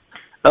place?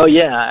 Oh,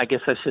 yeah, I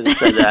guess I should have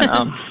said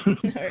that.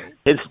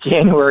 It's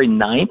January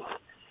 9th.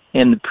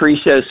 And the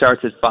pre-show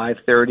starts at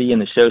 5:30,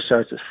 and the show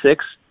starts at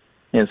 6,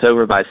 and it's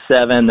over by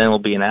 7. Then there'll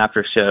be an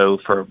after show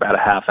for about a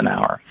half an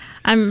hour.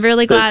 I'm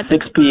really glad.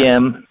 6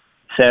 p.m.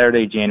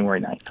 Saturday, January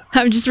 9th.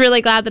 I'm just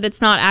really glad that it's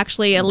not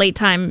actually a late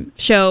time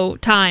show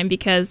time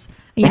because,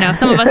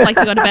 some of us like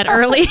to go to bed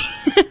early.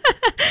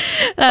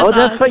 That's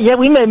awesome. Yeah,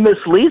 we may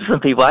mislead some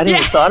people. I hadn't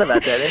even thought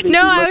about that.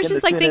 No, I was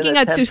just thinking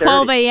a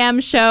 12 a.m.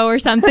 show or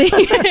something.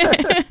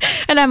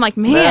 And I'm like,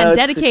 man,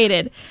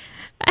 dedicated.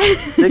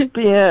 6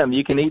 p.m.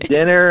 You can eat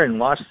dinner and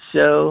watch the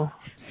show.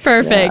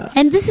 Perfect. Yeah.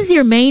 And this is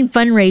your main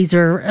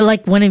fundraiser,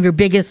 like one of your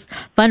biggest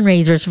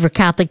fundraisers for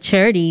Catholic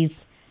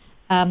Charities.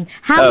 How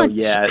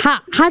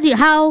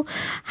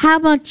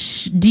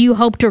much do you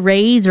hope to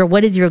raise, or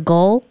what is your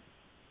goal?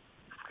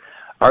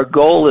 Our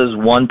goal is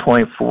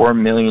 $1.4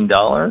 million,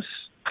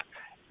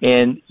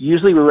 and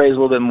usually we raise a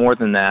little bit more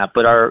than that.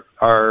 But our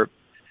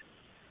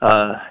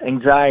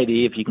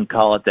anxiety, if you can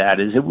call it that,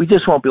 is that we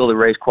just won't be able to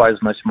raise quite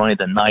as much money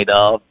the night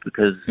of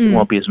because there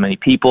won't be as many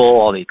people,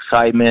 all the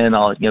excitement,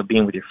 all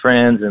being with your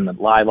friends and the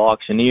live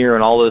auctioneer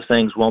and all those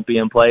things won't be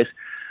in place.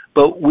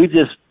 But we've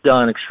just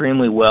done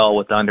extremely well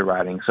with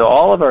underwriting. So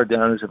all of our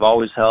donors have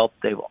always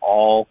helped. They've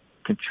all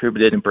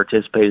contributed and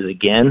participated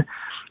again.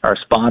 Our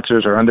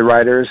sponsors, our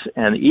underwriters,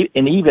 and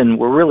even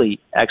we're really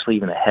actually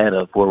even ahead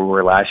of where we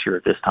were last year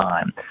at this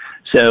time.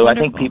 So Wonderful. I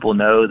think people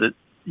know that.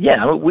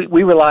 Yeah,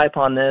 we rely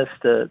upon this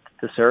to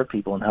serve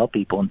people and help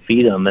people and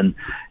feed them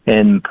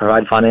and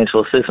provide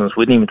financial assistance.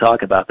 We didn't even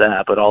talk about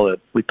that, but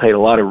we paid a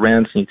lot of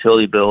rents and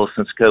utility bills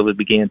since COVID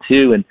began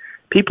too, and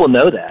people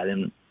know that,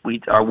 and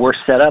we're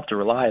set up to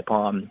rely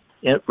upon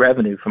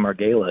revenue from our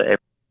gala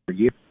every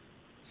year.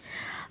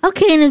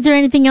 Okay, and is there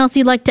anything else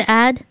you'd like to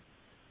add?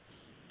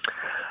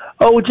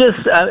 Oh,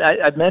 just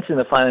I mentioned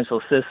the financial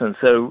assistance.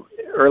 So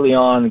early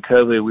on in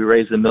COVID, we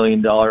raised $1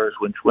 million,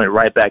 which went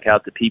right back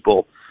out to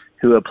people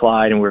who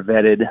applied and were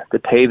vetted to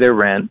pay their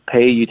rent,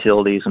 pay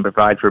utilities, and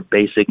provide for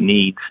basic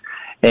needs.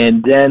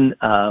 And then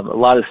a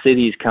lot of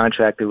cities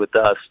contracted with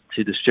us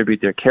to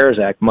distribute their CARES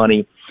Act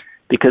money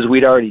because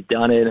we'd already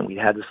done it and we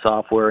had the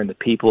software and the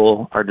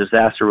people. Our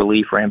disaster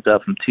relief ramped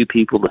up from 2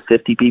 people to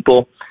 50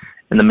 people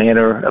in the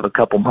matter of a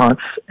couple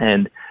months.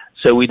 And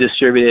so we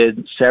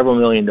distributed several $1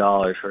 million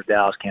for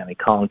Dallas County,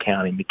 Collin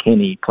County,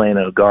 McKinney,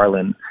 Plano,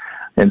 Garland,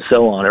 and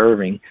so on,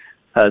 Irving.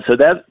 So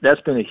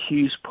that's been a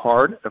huge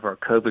part of our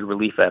COVID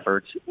relief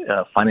efforts,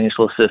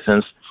 financial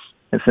assistance.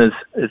 And since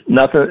it's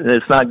not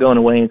going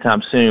away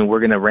anytime soon, we're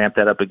going to ramp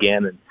that up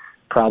again and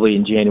probably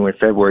in January,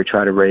 February,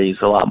 try to raise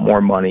a lot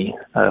more money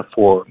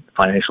for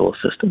financial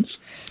assistance.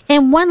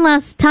 And one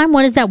last time,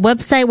 what is that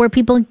website where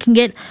people can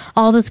get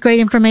all this great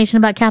information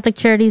about Catholic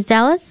Charities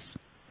Dallas?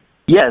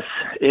 Yes,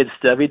 it's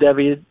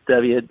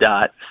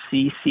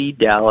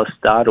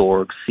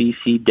www.ccdallas.org,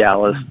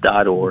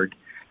 ccdallas.org.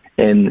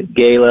 And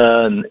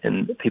gala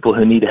and people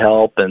who need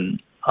help and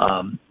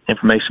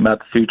information about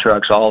the food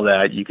trucks, all of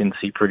that, you can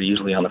see pretty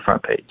easily on the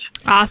front page.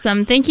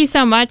 Awesome. Thank you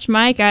so much,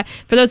 Mike.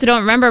 For those who don't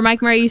remember, Mike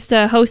Murray used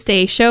to host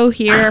a show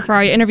here for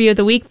our interview of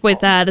the week with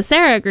the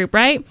Sarah Group,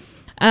 right?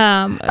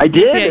 I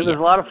did. So, it was a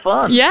lot of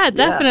fun. Yeah,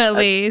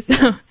 definitely.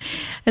 So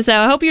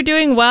I hope you're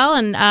doing well.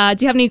 And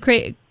do you have any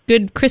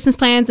good Christmas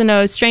plans in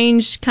a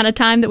strange kind of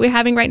time that we're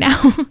having right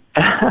now?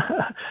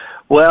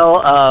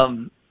 Well,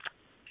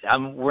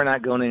 we're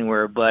not going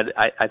anywhere, but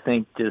I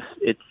think just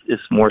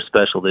it's more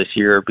special this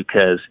year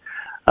because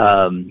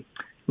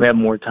we have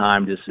more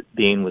time just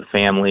being with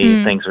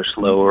family. Things are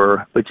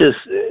slower, but just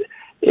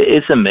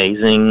it's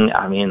amazing.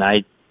 I mean,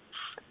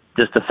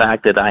 just the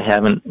fact that I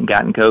haven't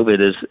gotten COVID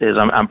is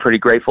I'm pretty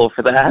grateful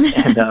for that.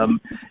 And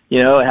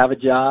I have a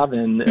job,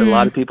 and a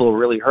lot of people are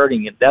really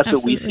hurting. And that's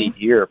Absolutely. What we see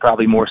here,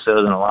 probably more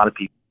so than a lot of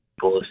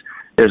people. Is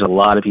there's a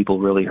lot of people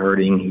really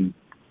hurting who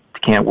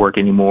can't work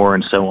anymore,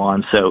 and so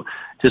on. So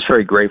just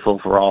very grateful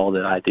for all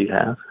that I do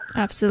have.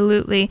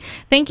 Absolutely.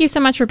 Thank you so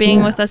much for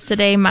being with us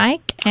today,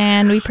 Mike.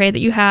 And we pray that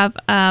you have,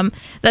 that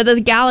the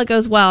gala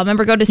goes well.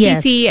 Remember, go to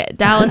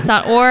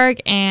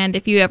ccdallas.org. And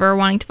if you ever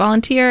wanting to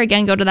volunteer,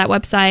 again, go to that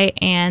website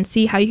and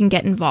see how you can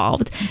get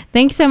involved.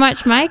 Thanks so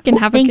much, Mike, and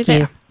have a good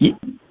day.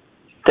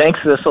 Thanks,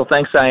 Sissel.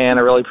 Thanks, Diane.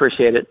 I really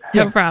appreciate it.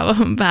 No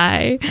problem.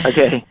 Bye.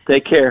 Okay.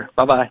 Take care.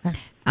 Bye-bye.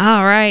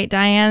 All right,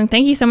 Diane,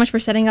 thank you so much for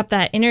setting up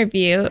that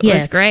interview. It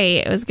was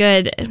great. It was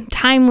good,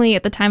 timely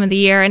at the time of the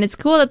year. And it's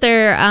cool that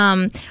their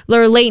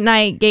late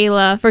night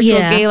gala, virtual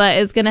gala,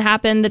 is going to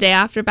happen the day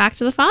after Back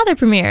to the Father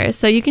premieres.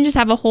 So you can just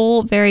have a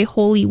whole very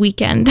holy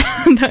weekend,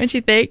 don't you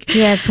think?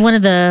 Yeah, it's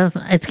going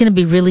to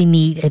be really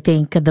neat, I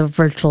think, the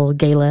virtual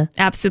gala.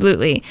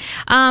 Absolutely.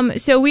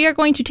 So we are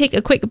going to take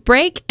a quick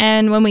break.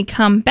 And when we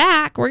come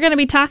back, we're going to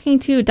be talking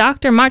to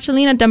Dr.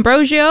 Marcellino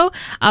D'Ambrosio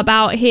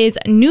about his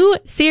new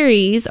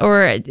series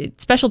or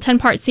special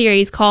 10-part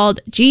series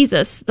called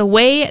Jesus, the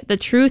Way, the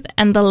Truth,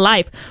 and the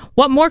Life.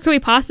 What more could we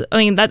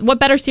what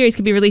better series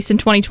could be released in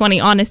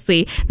 2020,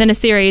 honestly, than a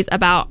series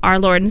about our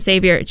Lord and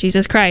Savior,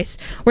 Jesus Christ?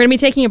 We're going to be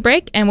taking a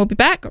break, and we'll be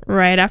back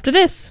right after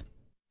this.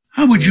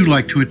 How would you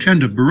like to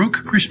attend a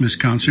Baroque Christmas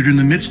concert in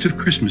the midst of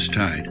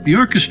Christmastide? The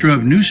Orchestra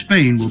of New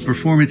Spain will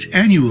perform its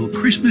annual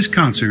Christmas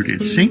concert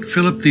at St.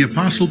 Philip the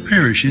Apostle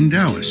Parish in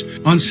Dallas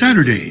on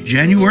Saturday,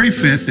 January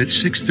 5th at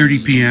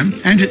 6:30 p.m.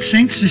 and at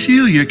St.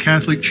 Cecilia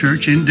Catholic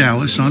Church in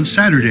Dallas on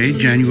Saturday,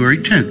 January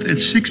 10th at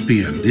 6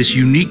 p.m. This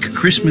unique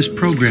Christmas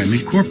program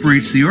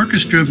incorporates the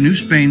Orchestra of New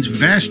Spain's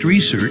vast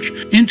research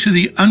into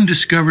the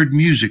undiscovered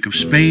music of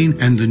Spain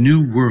and the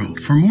New World.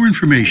 For more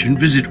information,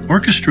 visit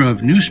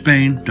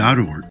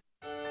orchestraofnewspain.org.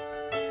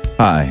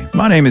 Hi,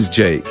 my name is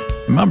Jake.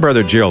 My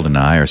brother Gerald and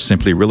I are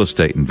simply real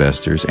estate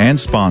investors and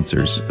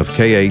sponsors of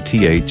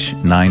KATH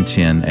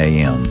 910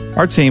 AM.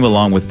 Our team,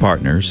 along with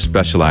partners,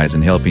 specialize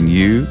in helping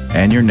you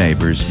and your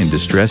neighbors in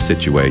distressed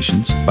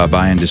situations by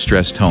buying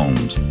distressed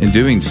homes. In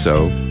doing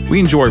so, we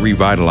enjoy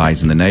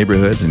revitalizing the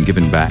neighborhoods and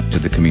giving back to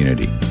the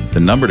community.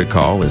 The number to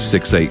call is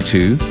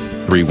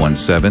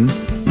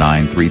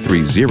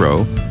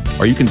 682-317-9330,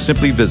 or you can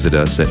simply visit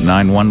us at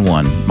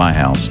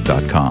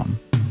 911myhouse.com.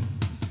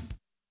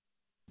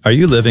 Are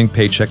you living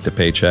paycheck to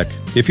paycheck?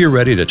 If you're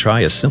ready to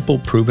try a simple,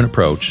 proven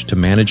approach to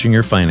managing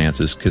your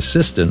finances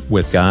consistent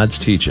with God's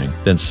teaching,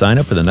 then sign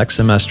up for the next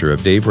semester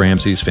of Dave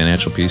Ramsey's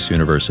Financial Peace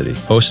University.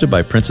 Hosted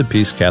by Prince of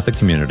Peace Catholic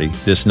Community,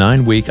 this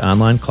 9-week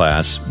online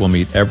class will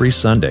meet every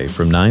Sunday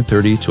from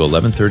 9:30 to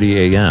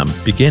 11:30 a.m.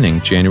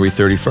 beginning January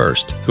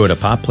 31st. Go to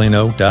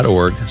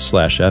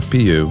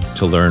popplano.org/FPU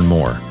to learn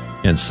more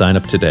and sign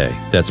up today.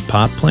 That's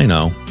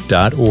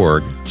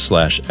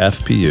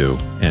popplano.org/FPU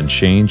and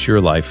change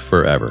your life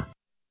forever.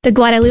 The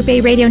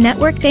Guadalupe Radio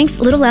Network thanks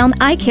Little Elm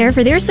Eye Care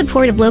for their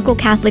support of local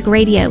Catholic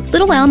radio.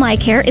 Little Elm Eye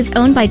Care is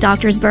owned by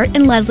Drs. Bert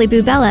and Leslie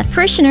Bubella,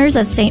 parishioners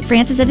of St.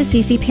 Francis of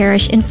Assisi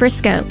Parish in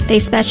Frisco. They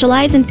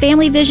specialize in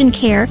family vision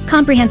care,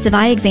 comprehensive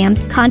eye exams,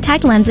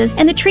 contact lenses,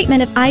 and the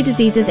treatment of eye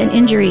diseases and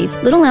injuries.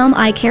 Little Elm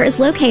Eye Care is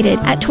located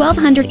at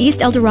 1200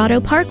 East El Dorado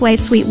Parkway,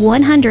 Suite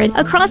 100,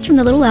 across from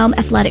the Little Elm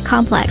Athletic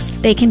Complex.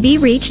 They can be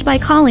reached by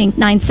calling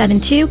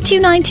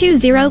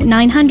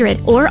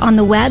 972-292-0900 or on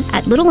the web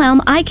at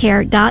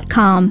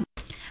littleelmeyecare.com.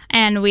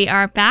 And we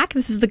are back.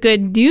 This is the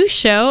Good News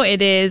Show. It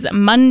is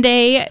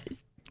Monday,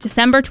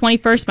 December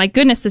 21st. My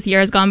goodness, this year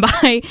has gone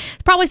by.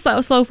 Probably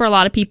slow for a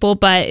lot of people,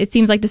 but it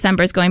seems like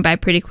December is going by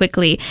pretty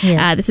quickly.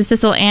 Yes. This is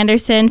Cecil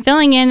Anderson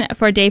filling in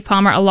for Dave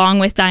Palmer along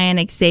with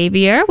Diane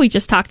Xavier. We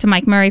just talked to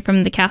Mike Murray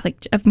from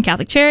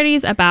Catholic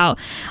Charities about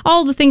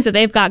all the things that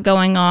they've got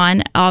going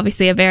on.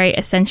 Obviously, a very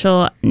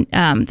essential.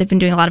 They've been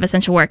doing a lot of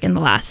essential work in the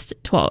last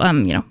 12.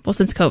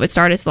 Since COVID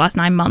started, so the last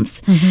 9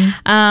 months.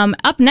 Mm-hmm.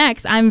 Up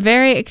next, I'm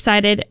very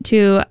excited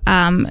to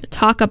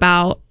talk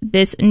about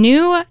this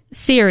new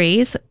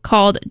series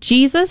called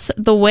Jesus,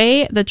 the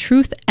Way, the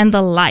Truth, and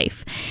the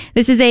Life.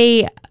 This is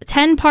a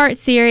 10-part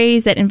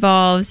series that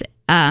involves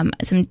some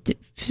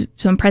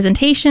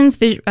presentations,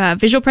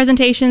 visual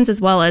presentations,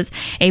 as well as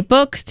a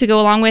book to go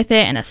along with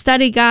it and a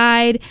study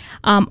guide,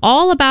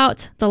 all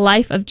about the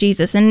life of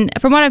Jesus. And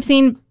from what I've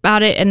seen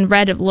about it and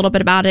read a little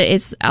bit about it,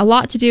 it's a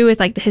lot to do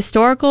with like the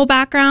historical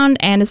background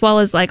and as well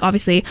as like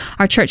obviously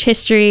our church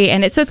history.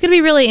 And so it's going to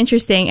be really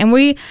interesting. And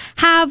we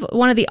have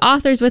one of the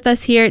authors with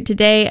us here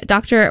today,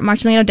 Dr.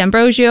 Marcelino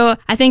D'Ambrosio.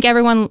 I think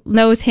everyone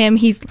knows him.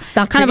 He's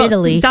Dr.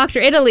 Italy. Dr.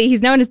 Italy.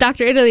 He's known as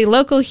Dr. Italy,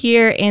 local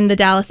here in the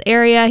Dallas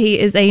area. He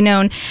is a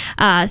known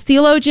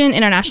theologian,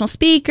 international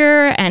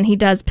speaker, and he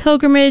does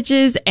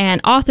pilgrimages and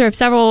author of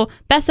several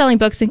best-selling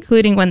books,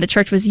 including When the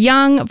Church Was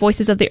Young,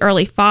 Voices of the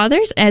Early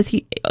Fathers, as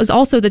he is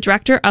also the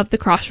director of the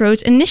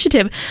Crossroads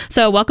Initiative.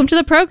 So welcome to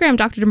the program,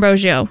 Dr.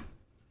 D'Ambrosio.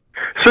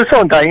 Cecil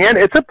and Diane,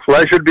 it's a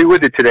pleasure to be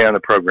with you today on the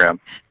program.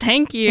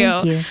 Thank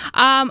you.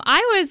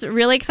 I was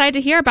really excited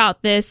to hear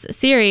about this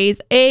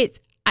series. I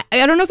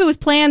don't know if it was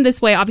planned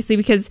this way, obviously,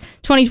 because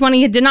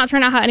 2020 did not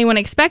turn out how anyone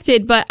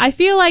expected, but I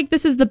feel like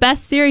this is the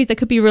best series that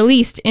could be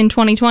released in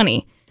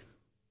 2020.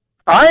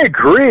 I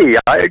agree.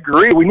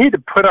 We need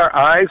to put our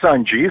eyes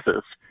on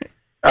Jesus.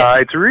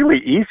 It's really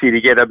easy to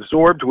get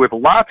absorbed with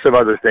lots of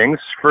other things.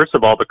 First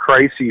of all, the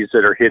crises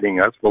that are hitting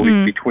us,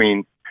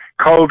 between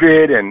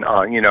COVID and,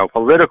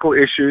 political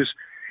issues.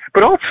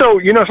 But also,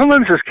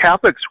 sometimes as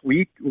Catholics,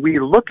 we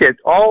look at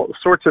all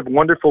sorts of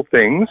wonderful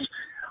things,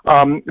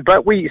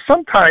 but we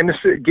sometimes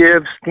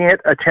give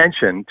scant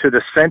attention to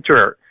the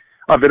center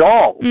of it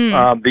all.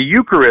 The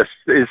Eucharist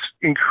is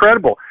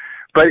incredible,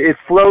 but it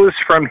flows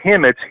from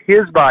Him. It's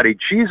His body,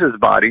 Jesus'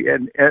 body,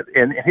 and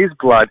His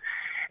blood.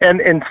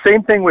 And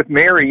same thing with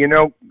Mary.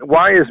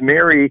 Why is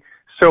Mary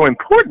so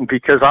important?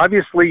 Because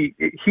obviously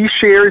He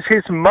shares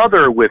His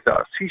mother with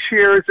us. He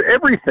shares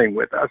everything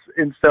with us.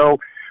 And so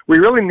we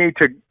really need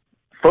to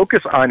focus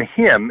on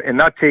Him and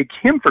not take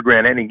Him for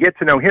granted and get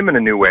to know Him in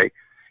a new way.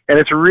 And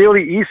it's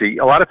really easy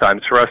a lot of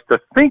times for us to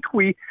think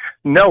we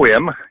know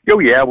Him. Oh,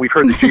 yeah, we've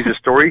heard the Jesus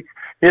story.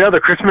 The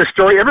Christmas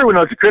story. Everyone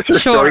knows the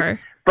Christmas story.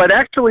 But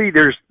actually,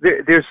 there's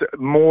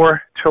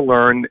more to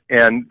learn,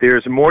 and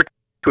there's more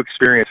to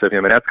experience of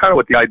Him. And that's kind of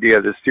what the idea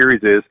of this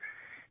series is.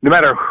 No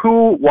matter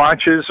who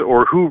watches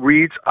or who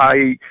reads,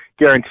 I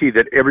guarantee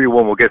that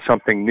everyone will get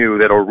something new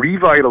that will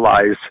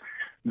revitalize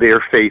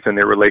their faith and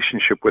their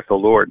relationship with the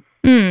Lord.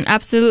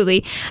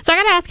 Absolutely. So I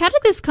got to ask, how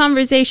did this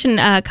conversation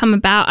come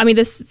about? I mean,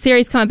 this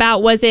series come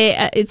about? Was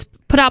it's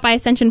put out by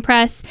Ascension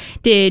Press?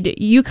 Did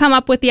you come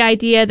up with the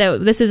idea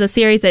that this is a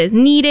series that is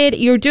needed?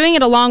 You're doing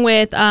it along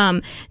with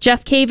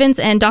Jeff Cavins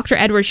and Dr.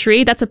 Edward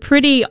Sri. That's a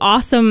pretty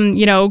awesome,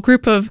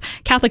 group of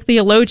Catholic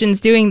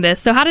theologians doing this.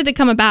 So how did it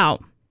come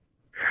about?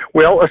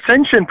 Well,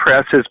 Ascension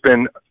Press has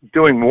been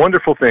doing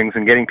wonderful things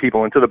in getting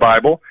people into the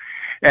Bible.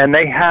 And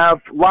they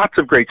have lots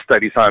of great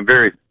studies on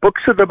various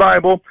books of the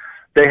Bible.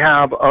 They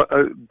have,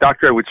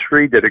 Dr. Edward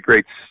Sri did a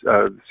great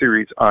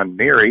series on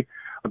Mary,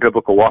 A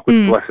Biblical Walk with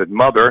the Blessed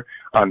Mother,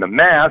 on the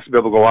Mass, A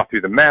Biblical Walk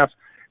through the Mass.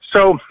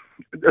 So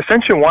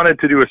Ascension wanted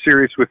to do a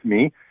series with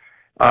me,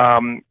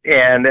 and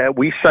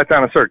we sat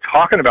down and started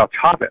talking about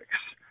topics.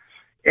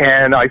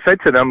 And I said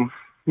to them,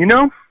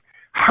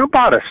 how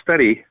about a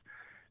study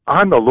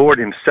on the Lord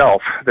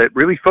Himself that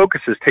really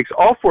takes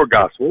all four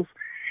Gospels,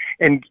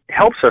 and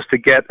helps us to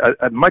get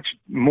a much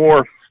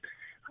more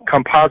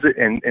composite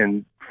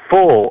and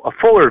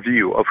fuller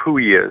view of who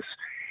He is.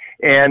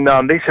 And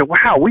they said,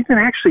 wow, we've been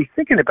actually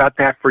thinking about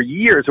that for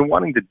years and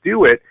wanting to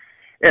do it.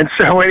 And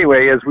so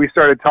anyway, as we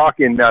started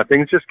talking,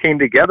 things just came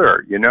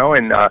together,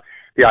 and the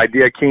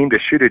idea came to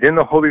shoot it in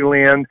the Holy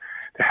Land,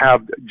 to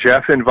have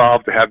Jeff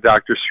involved, to have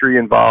Dr. Sri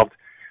involved.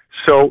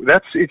 So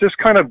it just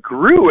kind of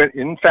grew.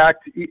 In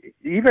fact,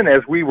 even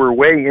as we were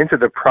way into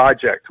the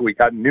project, we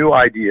got new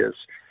ideas.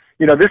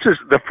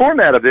 The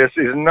format of this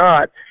is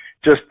not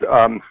just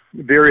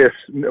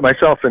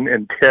myself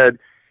and Ted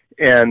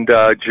and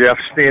Jeff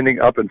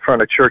standing up in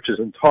front of churches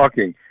and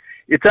talking.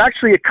 It's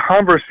actually a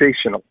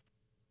conversational.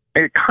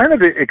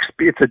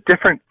 It's a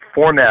different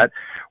format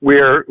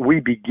where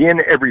we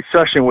begin every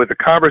session with a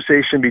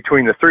conversation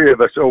between the three of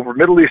us over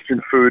Middle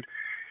Eastern food,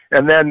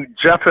 and then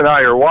Jeff and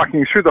I are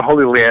walking through the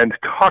Holy Land,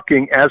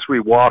 talking as we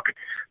walk,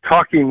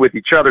 talking with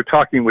each other,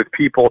 talking with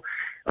people.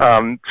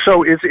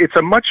 So it's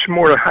a much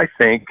more, I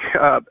think,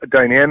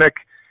 dynamic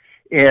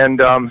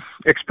and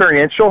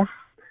experiential,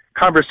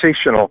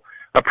 conversational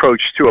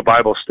approach to a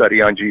Bible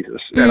study on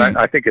Jesus. And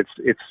I think it's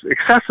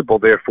accessible,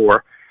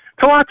 therefore,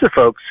 to lots of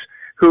folks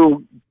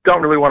who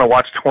don't really want to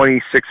watch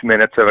 26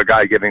 minutes of a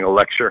guy giving a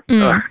lecture.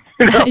 No.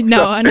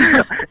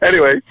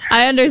 Anyway.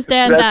 I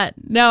understand that.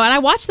 No, and I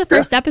watched the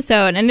first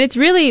episode, and it's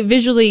really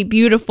visually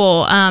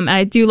beautiful. And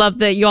I do love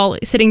that you all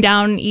sitting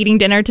down, eating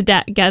dinner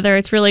together.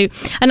 It's really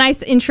a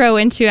nice intro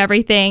into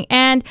everything.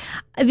 And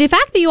the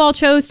fact that you all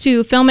chose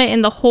to film it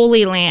in the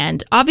Holy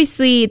Land,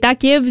 obviously that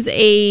gives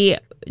a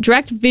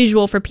direct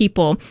visual for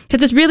people,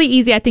 because it's really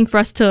easy, I think, for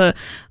us to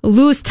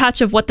lose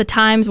touch of what the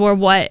times were,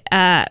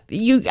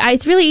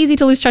 it's really easy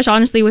to lose touch,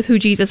 honestly, with who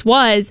Jesus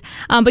was.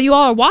 But you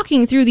all are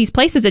walking through these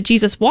places that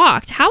Jesus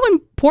walked. How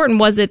important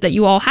was it that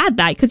you all had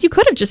that? Because you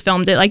could have just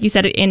filmed it, like you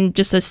said, in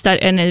just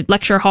in a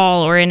lecture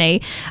hall or in a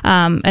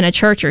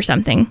church or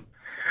something.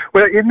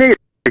 Well, it made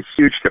a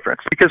huge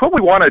difference, because what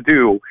we want to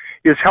do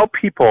is help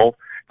people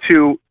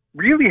to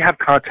really have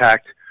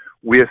contact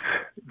with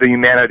the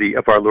humanity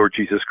of our Lord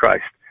Jesus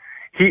Christ.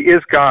 He is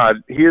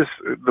God. He is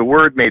the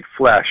Word made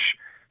flesh,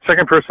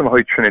 second person of the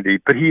Holy Trinity,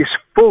 but He is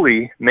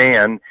fully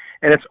man,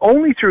 and it's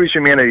only through His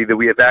humanity that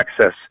we have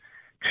access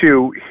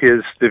to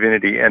His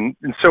divinity. And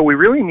so we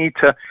really need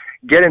to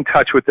get in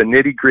touch with the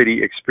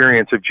nitty-gritty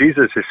experience of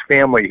Jesus, His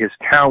family, His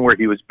town where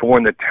He was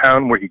born, the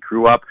town where He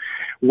grew up,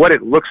 what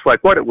it looks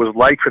like, what it was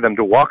like for them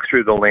to walk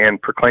through the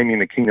land proclaiming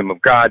the kingdom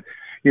of God.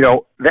 You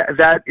know,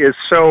 that is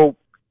so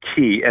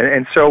key.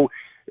 And so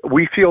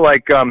we feel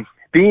like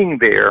being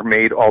there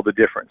made all the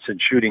difference in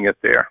shooting it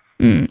there.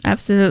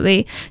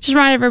 Absolutely. Just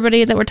remind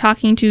everybody that we're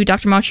talking to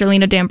Dr.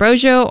 Marcellino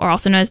D'Ambrosio, or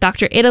also known as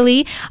Dr.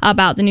 Italy,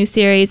 about the new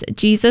series,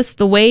 Jesus,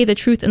 the Way, the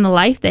Truth, and the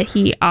Life, that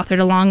he authored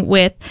along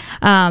with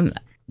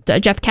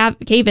Jeff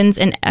Cavins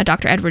and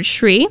Dr. Edward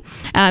Sri.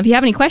 If you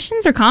have any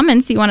questions or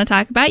comments you want to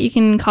talk about, you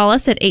can call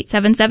us at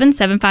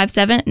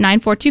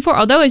 877-757-9424.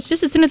 Although it's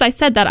just as soon as I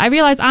said that, I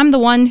realized I'm the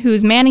one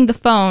who's manning the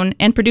phone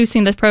and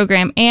producing the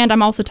program, and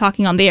I'm also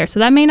talking on the air. So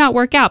that may not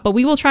work out, but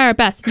we will try our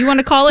best. If you want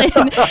to call in,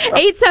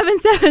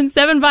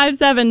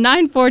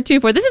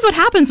 877-757-9424. This is what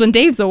happens when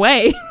Dave's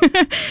away.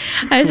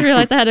 I just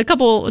realized I had a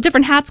couple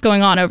different hats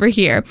going on over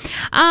here.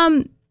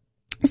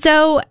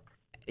 So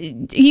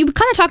you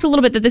kind of talked a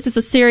little bit that this is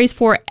a series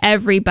for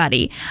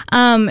everybody.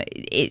 Do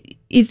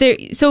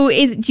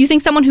you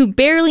think someone who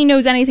barely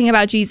knows anything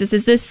about Jesus,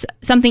 is this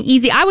something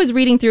easy? I was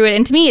reading through it,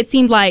 and to me it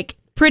seemed like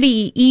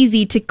pretty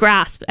easy to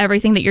grasp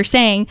everything that you're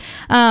saying.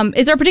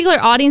 Is there a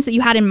particular audience that you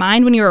had in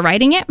mind when you were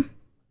writing it?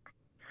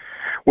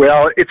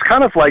 Well, it's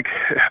kind of like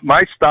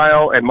my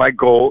style and my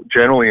goal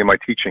generally in my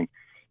teaching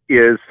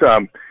is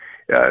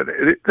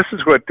this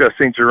is what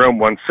St. Jerome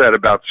once said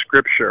about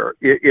Scripture.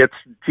 It's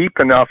deep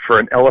enough for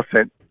an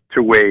elephant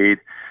to wade,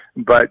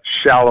 but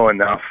shallow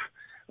enough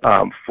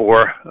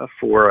for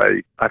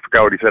I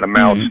forgot what he said, a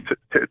mouse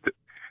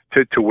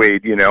to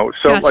wade. You know,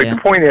 so gotcha. Like the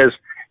point is,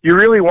 you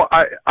really want.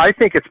 I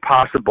think it's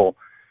possible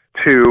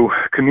to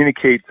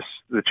communicate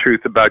the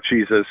truth about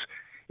Jesus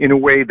in a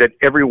way that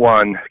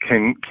everyone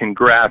can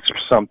grasp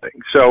something.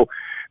 So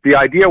the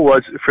idea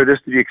was for this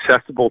to be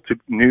accessible to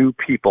new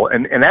people,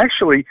 and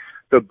actually.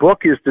 The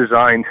book is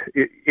designed,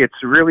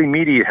 it's really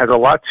meaty, it has a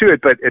lot to it,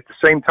 but at the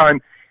same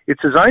time,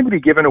 it's designed to be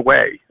given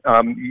away.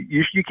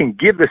 You can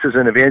give this as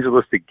an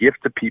evangelistic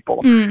gift to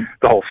people, the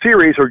whole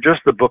series, or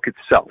just the book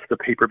itself, the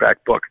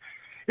paperback book.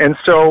 And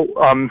so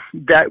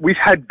that we've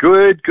had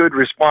good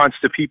response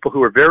to people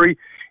who are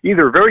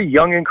either very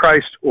young in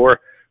Christ or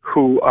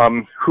who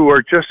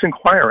are just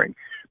inquiring.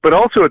 But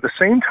also at the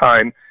same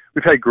time,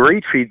 we've had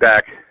great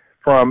feedback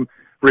from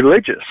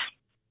religious.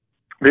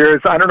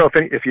 I don't know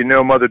if you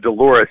know Mother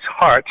Dolores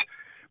Hart,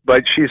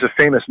 but she's a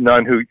famous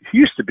nun who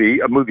used to be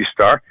a movie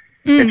star.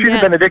 And she's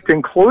a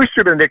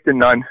cloister Benedictine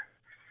nun,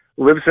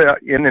 lives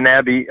in an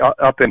abbey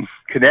up in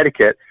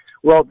Connecticut.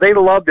 Well, they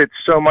loved it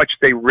so much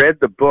they read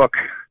the book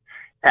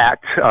at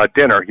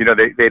dinner. You know,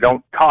 they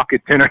don't talk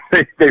at dinner.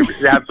 They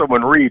have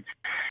someone read.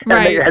 And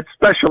right. They had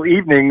special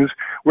evenings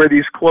where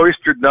these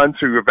cloistered nuns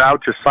who were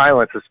vowed to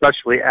silence,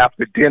 especially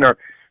after dinner,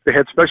 they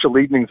had special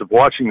evenings of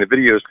watching the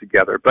videos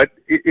together. But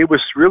it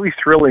was really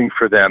thrilling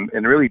for them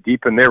and really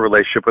deepened their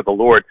relationship with the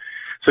Lord.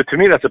 So to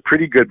me, that's a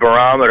pretty good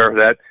barometer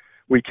that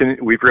we've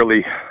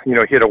really,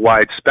 hit a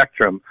wide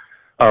spectrum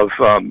of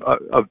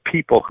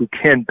people who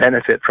can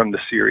benefit from the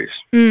series.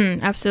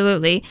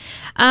 Absolutely.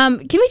 Can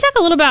we talk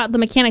a little about the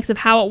mechanics of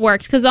how it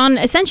works? Because on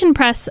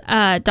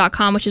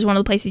AscensionPress.com, which is one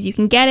of the places you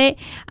can get it,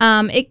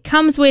 it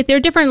comes with, there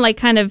are different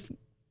kind of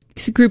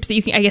groups that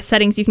you can, I guess,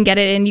 settings you can get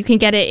it in. You can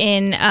get it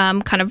in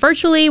kind of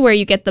virtually, where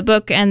you get the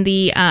book and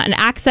the and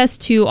access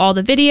to all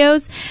the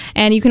videos,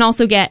 and you can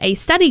also get a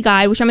study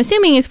guide, which I'm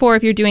assuming is for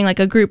if you're doing like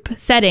a group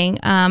setting.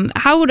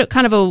 How would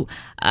kind of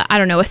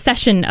a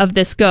session of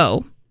this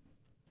go?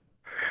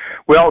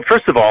 Well,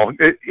 first of all,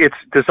 it's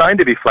designed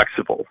to be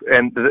flexible,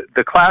 and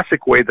the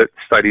classic way that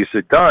studies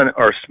are done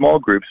are small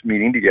groups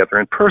meeting together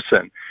in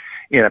person,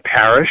 in a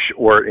parish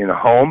or in a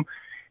home,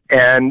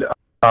 and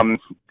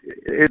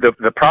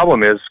the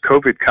problem is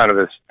COVID kind of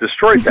has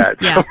destroyed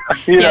that. Yeah,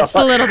 just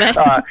a little bit.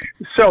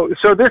 So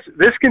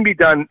this can be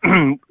done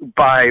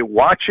by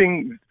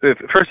watching,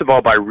 first of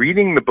all, by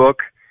reading the book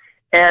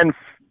and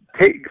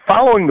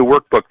following the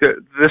workbook.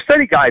 The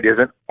study guide is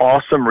an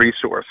awesome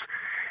resource.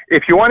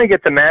 If you want to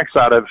get the max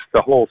out of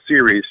the whole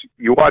series,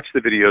 you watch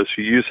the videos,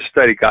 you use the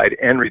study guide,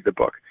 and read the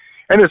book.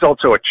 And there's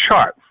also a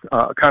chart,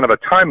 kind of a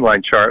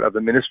timeline chart of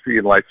the ministry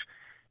and life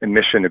and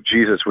mission of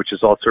Jesus, which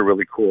is also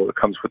really cool. It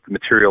comes with the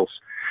materials.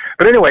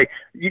 But anyway,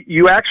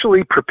 you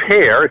actually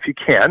prepare, if you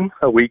can,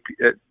 a week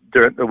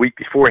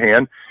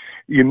beforehand.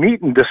 You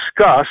meet and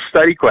discuss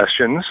study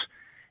questions,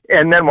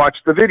 and then watch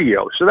the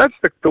video. So that's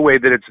the way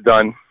that it's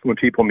done when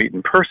people meet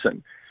in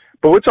person.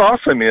 But what's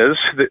awesome is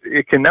that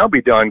it can now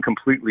be done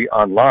completely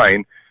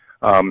online.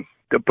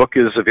 The book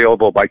is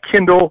available by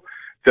Kindle,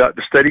 the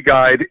study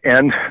guide,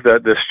 and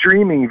the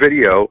streaming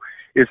video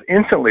is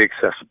instantly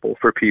accessible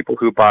for people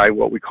who buy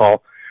what we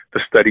call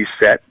the study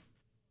set.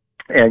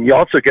 And you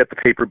also get the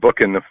paper book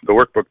and the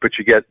workbook, but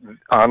you get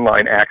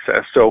online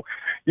access. So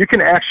you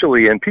can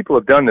actually, and people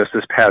have done this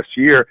past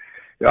year,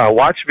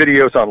 watch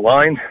videos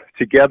online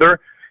together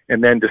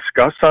and then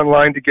discuss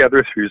online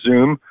together through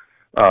Zoom.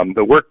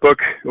 The workbook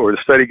or the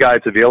study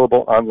guide's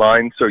available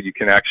online, so you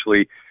can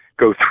actually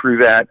go through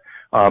that.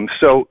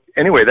 So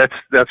anyway,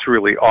 that's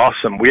really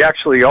awesome. We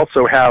actually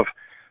also have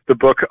the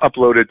book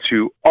uploaded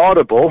to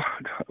Audible,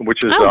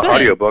 which is an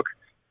audiobook.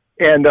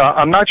 And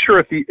I'm not sure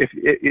if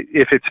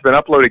it's been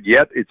uploaded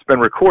yet. It's been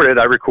recorded.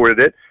 I recorded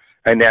it.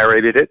 I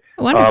narrated it.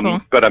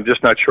 Wonderful. But I'm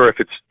just not sure if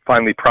it's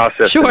finally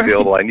processed and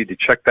available. I need to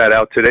check that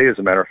out today, as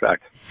a matter of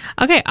fact.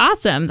 Okay,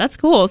 awesome. That's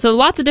cool. So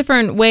lots of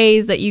different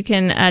ways that you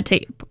can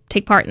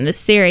take part in this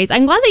series.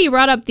 I'm glad that you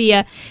brought up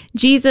the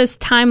Jesus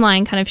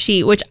timeline kind of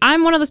sheet, which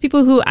I'm one of those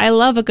people who I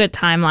love a good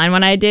timeline.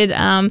 When I did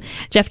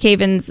Jeff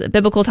Caven's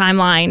biblical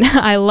timeline,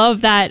 I love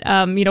that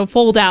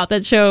fold out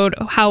that showed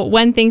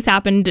when things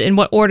happened, in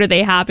what order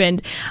they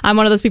happened. I'm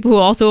one of those people who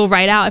also will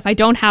write out, if I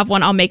don't have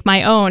one, I'll make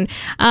my own.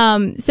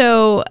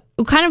 So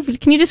kind of,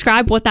 can you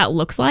describe what that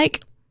looks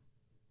like?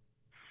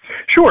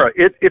 Sure.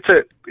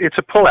 It's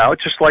a pullout,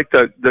 just like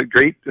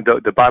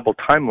the Bible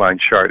timeline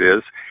chart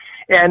is.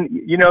 And,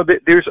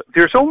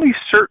 there's only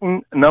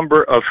certain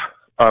number of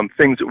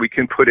things that we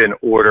can put in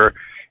order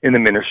in the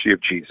ministry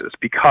of Jesus,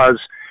 because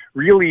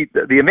really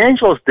the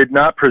evangelists did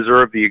not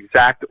preserve the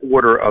exact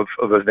order of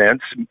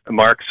events.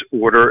 Mark's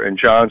order and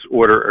John's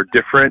order are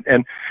different.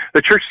 And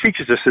the church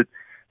teaches us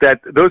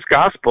that those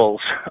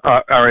gospels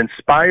are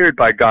inspired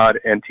by God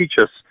and teach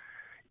us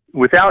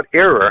without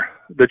error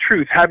the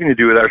truth having to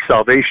do with our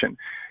salvation.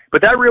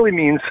 But that really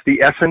means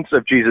the essence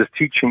of Jesus'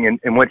 teaching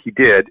and what he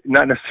did,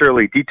 not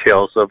necessarily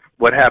details of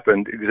what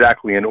happened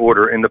exactly in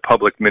order in the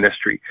public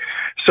ministry.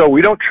 So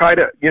we don't try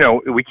to,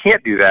 we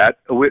can't do that.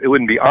 It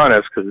wouldn't be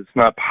honest, because it's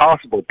not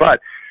possible.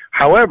 But,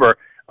 however,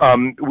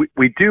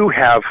 we do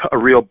have a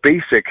real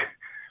basic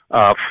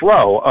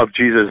flow of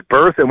Jesus'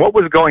 birth and what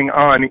was going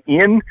on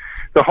in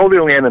the Holy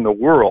Land and the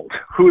world,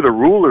 who the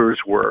rulers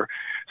were.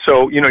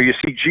 So, you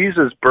see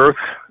Jesus' birth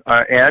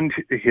and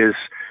his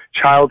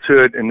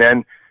childhood, and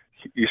then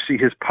you see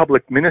his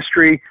public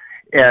ministry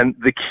and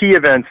the key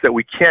events that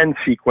we can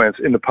sequence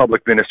in the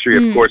public ministry,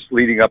 of course,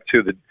 leading up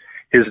to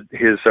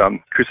his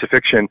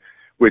crucifixion,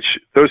 which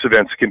those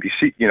events can be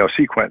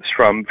sequenced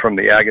from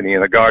the agony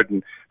in the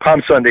garden,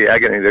 Palm Sunday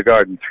agony in the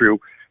garden, through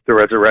the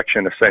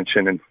resurrection,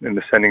 ascension, and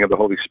the sending of the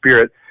Holy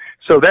Spirit.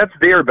 So that's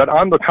there, but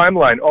on the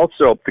timeline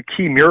also the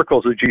key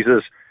miracles of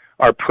Jesus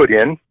are put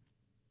in.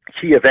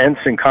 Key events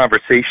and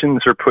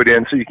conversations are put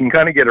in, so you can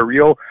kind of get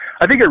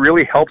I think it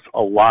really helps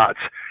a lot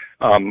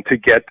to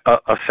get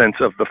a sense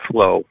of the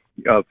flow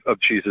of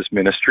Jesus'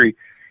 ministry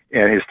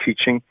and his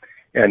teaching,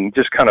 and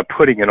just kind of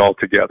putting it all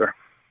together.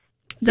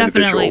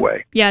 Definitely. In a visual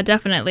way. Yeah,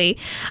 definitely.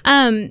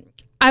 I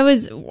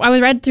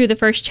read through the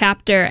first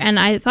chapter, and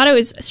I thought it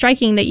was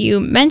striking that you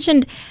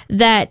mentioned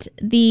that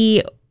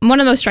one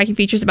of the most striking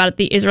features about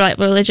the Israelite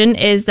religion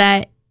is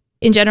that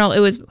in general, it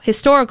was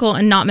historical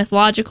and not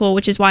mythological,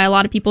 which is why a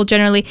lot of people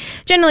generally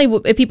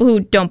people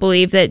who don't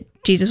believe that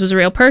Jesus was a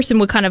real person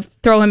would kind of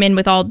throw him in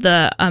with all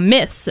the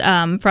myths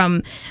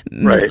from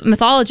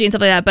mythology and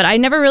stuff like that. But I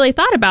never really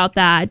thought about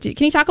that.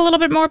 Can you talk a little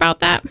bit more about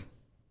that?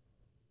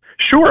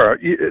 Sure.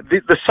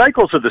 The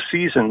cycles of the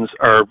seasons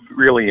are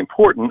really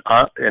important,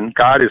 and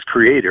God is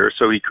creator,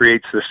 so he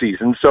creates the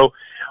seasons. So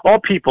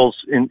all peoples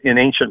in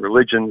ancient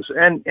religions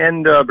and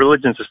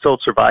religions that still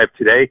survive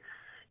today,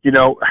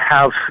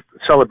 have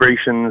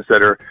celebrations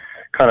that are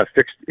kind of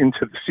fixed into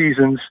the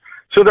seasons.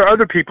 So there are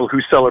other people who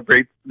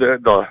celebrate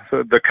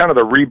the kind of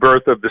the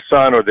rebirth of the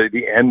sun or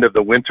the end of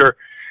the winter,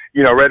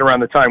 right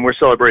around the time we're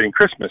celebrating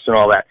Christmas and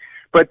all that.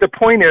 But the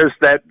point is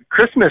that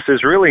Christmas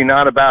is really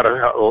not about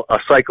a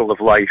cycle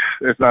of life.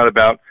 It's not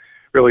about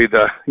really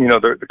the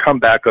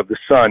comeback of the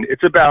sun.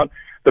 It's about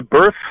the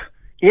birth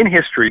in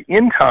history,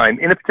 in time,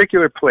 in a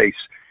particular place,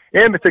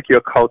 in a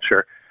particular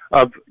culture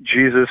of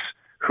Jesus,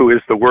 who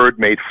is the Word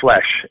made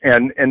flesh.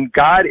 And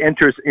God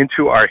enters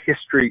into our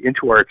history,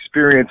 into our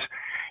experience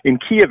in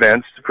key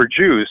events for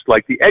Jews,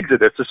 like the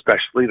Exodus,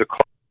 especially the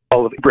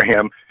call of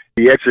Abraham,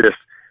 the Exodus,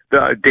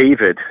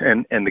 David,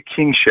 and the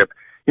kingship.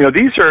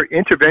 These are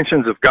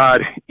interventions of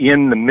God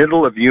in the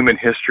middle of human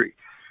history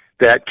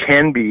that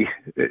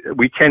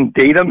we can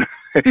date them.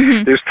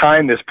 Mm-hmm. There's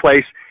time, there's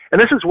place.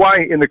 And this is why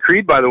in the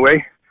Creed, by the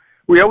way,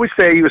 we always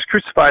say he was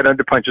crucified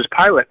under Pontius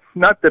Pilate.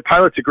 Not that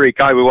Pilate's a great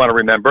guy we want to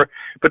remember,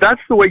 but that's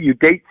the way you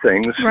date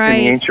things in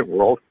the ancient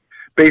world,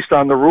 based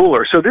on the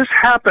ruler. So this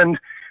happened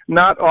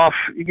not off,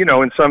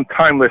 in some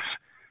timeless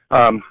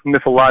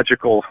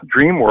mythological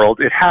dream world.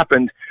 It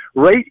happened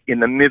right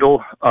in the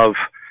middle of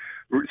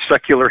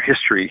secular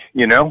history,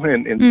 in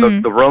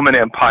the Roman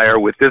Empire,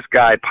 with this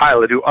guy,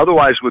 Pilate, who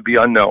otherwise would be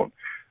unknown,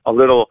 a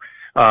little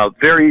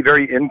very,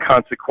 very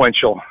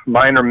inconsequential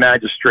minor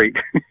magistrate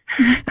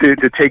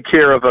to take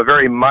care of a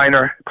very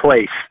minor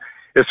place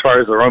as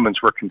far as the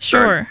Romans were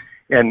concerned.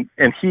 Sure. And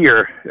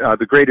here,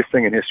 the greatest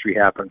thing in history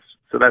happens.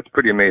 So that's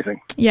pretty amazing.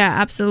 Yeah,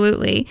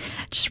 absolutely.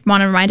 Just want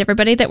to remind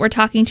everybody that we're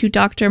talking to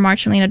Dr.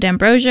 Marcellino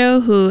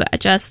D'Ambrosio, who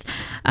just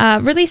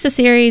released a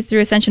series through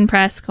Ascension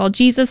Press called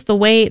Jesus, the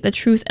Way, the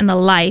Truth, and the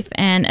Life,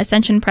 and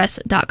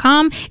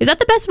ascensionpress.com. Is that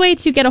the best way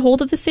to get a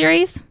hold of the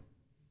series?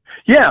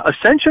 Yeah,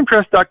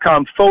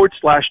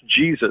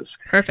 ascensionpress.com/Jesus.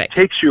 Perfect.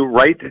 Takes you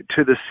right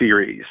to the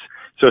series.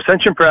 So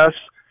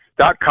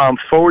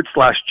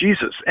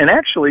ascensionpress.com/Jesus. And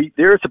actually,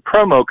 there's a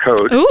promo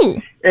code.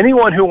 Ooh.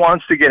 Anyone who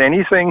wants to get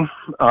anything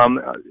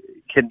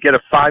can get a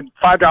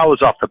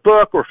 $5 off the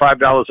book or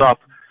 $5 off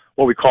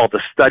what we call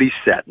the study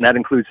set. And that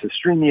includes the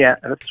streaming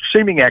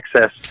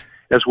access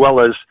as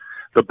well as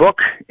the book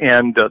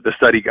and the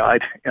study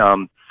guide.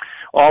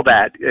 All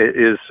that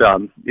is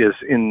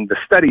in the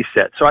study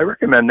set. So I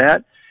recommend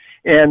that.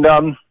 And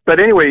but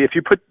anyway, if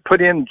you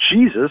put in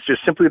Jesus,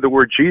 just simply the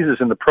word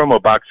Jesus in the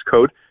promo box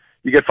code,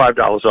 you get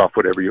 $5 off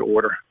whatever you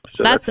order.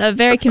 So that's a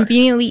very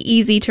conveniently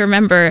easy to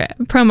remember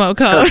promo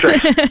code.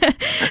 Right.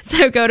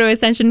 So go to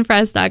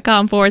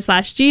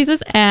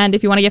ascensionpress.com/Jesus. And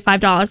if you want to get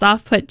 $5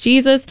 off, put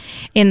Jesus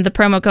in the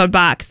promo code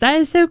box. That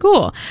is so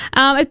cool.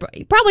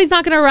 It probably is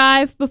not going to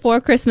arrive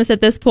before Christmas at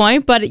this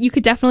point, but you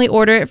could definitely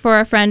order it for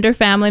a friend or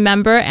family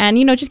member and,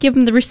 just give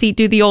them the receipt,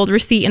 do the old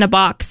receipt in a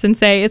box and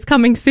say it's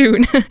coming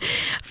soon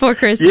for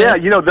Christmas. Yeah,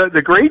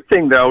 the great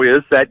thing, though,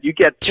 is that you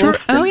get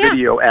instant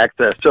video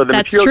access. So the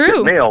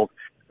materials get mailed.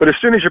 But as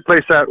soon as you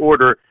place that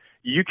order,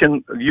 you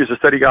can use a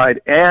study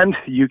guide and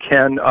you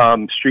can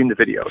stream the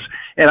videos.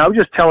 And I'll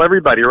just tell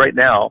everybody right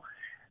now,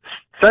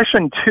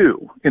 session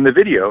 2 in the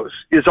videos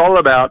is all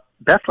about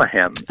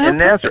Bethlehem and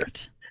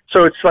Nazareth.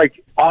 So it's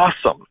like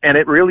awesome. And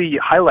it really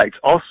highlights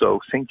also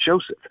St.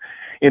 Joseph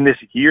in this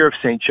year of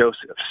St.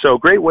 Joseph. So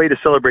great way to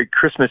celebrate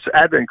Christmas,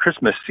 Advent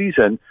Christmas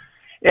season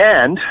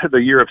and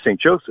the year of St.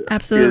 Joseph.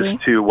 Absolutely.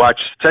 Is to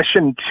watch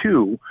session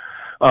 2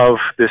 of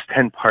this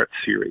 10-part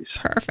series.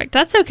 Perfect.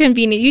 That's so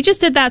convenient. You just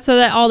did that so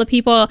that all the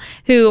people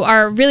who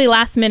are really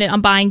last minute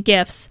on buying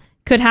gifts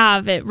could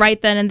have it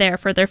right then and there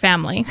for their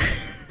family.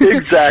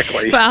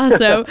 Exactly.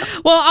 Well,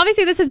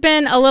 obviously this has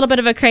been a little bit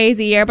of a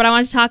crazy year, but I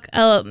want to talk,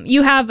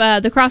 you have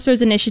the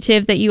Crossroads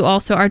Initiative that you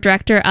also are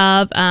director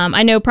of.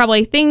 I know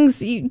probably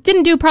you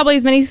didn't do probably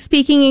as many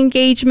speaking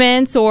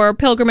engagements or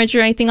pilgrimage or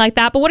anything like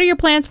that, but what are your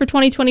plans for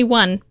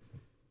 2021?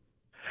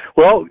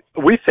 Well,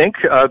 we think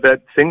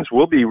that things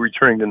will be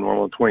returning to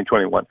normal in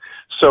 2021.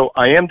 So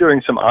I am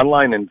doing some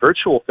online and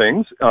virtual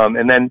things,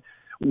 and then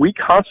we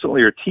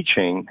constantly are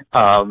teaching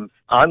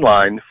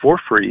online for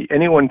free.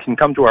 Anyone can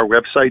come to our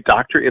website,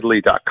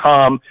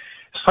 dritaly.com,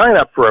 sign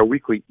up for our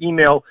weekly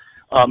email.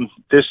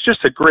 There's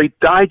just a great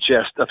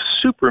digest of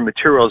super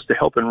materials to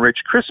help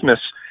enrich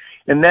Christmas,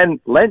 and then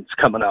Lent's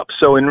coming up.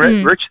 So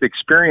enrich the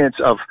experience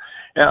of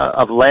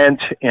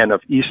Lent and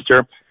of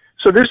Easter.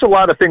 So there's a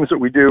lot of things that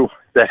we do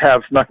that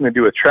have nothing to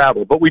do with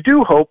travel, but we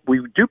do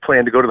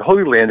plan to go to the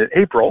Holy Land in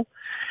April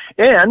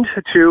and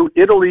to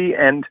Italy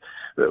and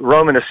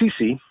Rome and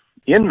Assisi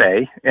in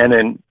May.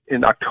 And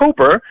in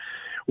October,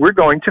 we're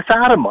going to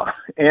Fatima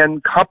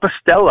and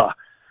Compostela.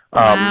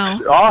 Wow.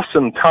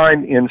 Awesome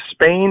time in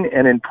Spain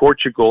and in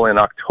Portugal in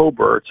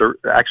October. It's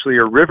actually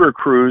a river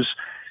cruise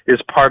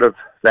is part of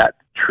that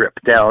trip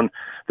down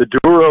the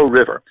Douro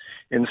River.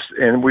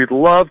 And we'd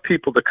love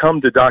people to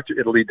come to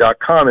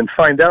dritaly.com and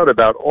find out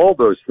about all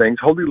those things.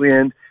 Holy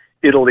Land,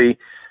 Italy,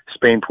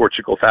 Spain,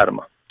 Portugal,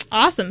 Fatima.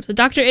 Awesome. So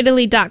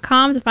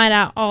dritaly.com to find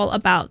out all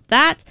about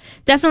that.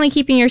 Definitely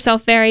keeping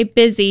yourself very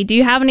busy. Do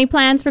you have any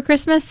plans for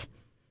Christmas?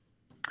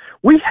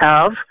 We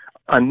have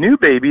a new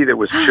baby that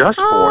was just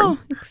born,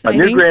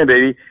 exciting. A new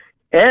grandbaby.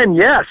 And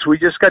yes, we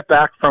just got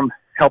back from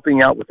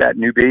helping out with that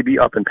new baby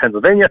up in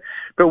Pennsylvania.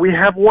 But we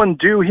have one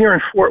due here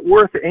in Fort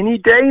Worth any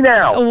day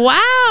now.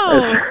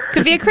 Wow.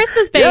 Could be a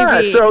Christmas baby.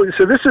 Yeah,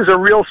 so this is a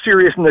real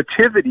serious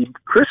nativity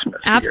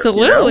Christmas.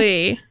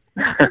 Absolutely.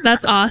 Here,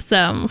 That's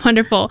awesome.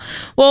 Wonderful.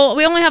 Well,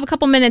 we only have a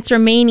couple minutes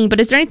remaining, but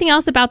is there anything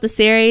else about the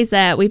series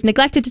that we've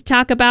neglected to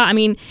talk about? I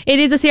mean, it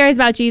is a series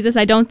about Jesus.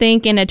 I don't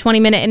think in a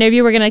 20-minute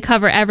interview we're going to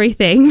cover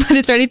everything, but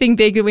is there anything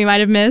big that we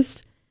might have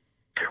missed?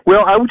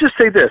 Well, I would just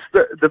say this.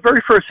 The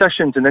very first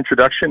session is an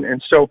introduction,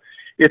 and so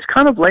it's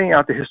kind of laying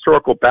out the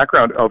historical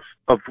background of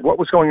what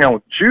was going on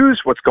with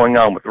Jews, what's going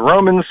on with the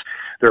Romans.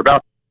 They're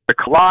about to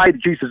collide.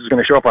 Jesus is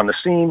going to show up on the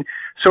scene.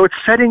 So it's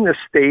setting the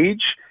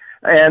stage.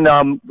 And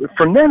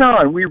from then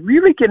on, we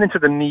really get into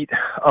the meat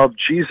of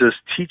Jesus'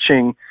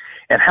 teaching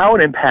and how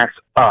it impacts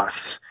us.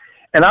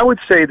 And I would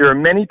say there are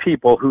many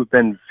people who've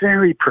been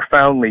very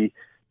profoundly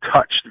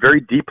touched,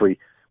 very deeply.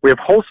 We have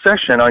a whole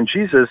session on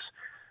Jesus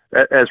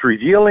as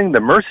revealing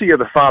the mercy of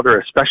the Father,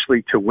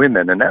 especially to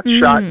women. And that's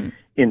shot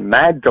in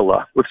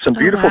Magdala with some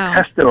beautiful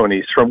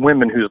testimonies from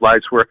women whose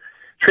lives were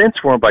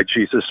transformed by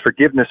Jesus'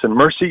 forgiveness and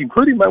mercy,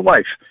 including my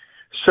wife.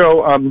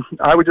 So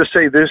I would just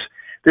say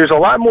there's a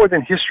lot more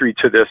than history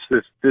to this.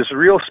 There's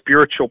real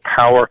spiritual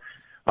power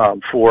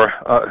for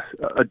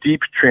a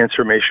deep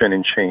transformation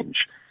and change.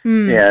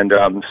 And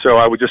so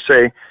I would just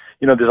say,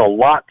 there's a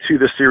lot to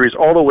the series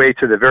all the way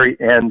to the very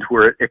end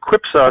where it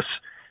equips us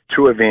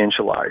to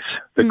evangelize.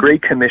 The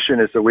Great Commission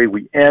is the way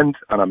we end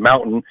on a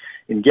mountain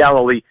in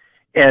Galilee.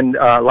 And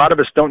a lot of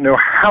us don't know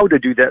how to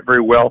do that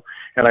very well.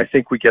 And I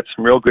think we get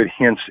some real good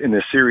hints in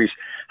this series.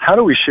 How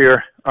do we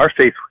share our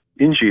faith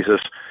in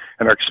Jesus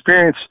and our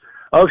experience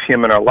of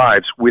him in our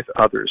lives with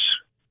others?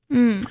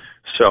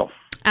 So,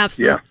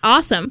 absolutely. Yeah.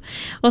 Awesome.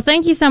 Well,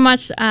 thank you so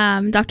much,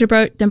 Dr.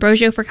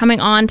 D'Ambrosio, for coming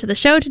on to the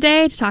show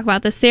today to talk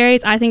about this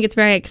series. I think it's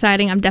very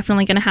exciting. I'm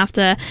definitely going to have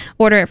to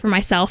order it for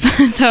myself.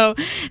 So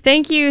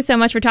thank you so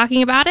much for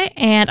talking about it.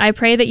 And I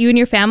pray that you and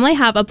your family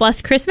have a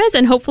blessed Christmas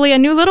and hopefully a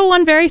new little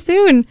one very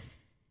soon.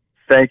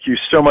 Thank you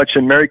so much,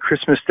 and Merry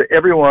Christmas to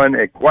everyone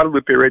at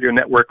Guadalupe Radio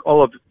Network,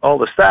 all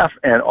the staff,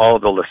 and all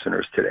of the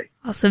listeners today.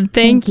 Awesome.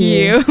 Thank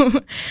you.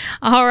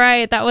 All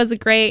right. That was a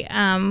great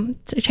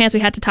chance we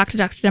had to talk to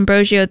Dr.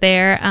 D'Ambrosio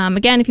there.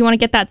 Again, if you want to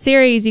get that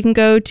series, you can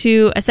go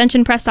to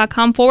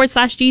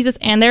ascensionpress.com/Jesus,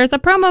 and there's a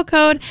promo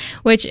code,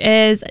 which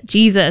is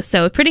Jesus.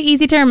 So pretty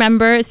easy to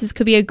remember. This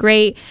could be a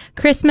great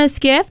Christmas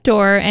gift,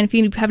 and if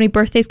you have any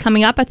birthdays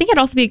coming up, I think it'd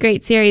also be a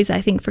great series,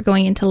 I think, for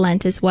going into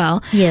Lent as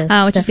well,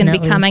 which is going to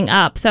be coming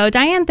up. So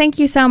Diane, thank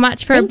you so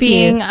much for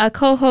being a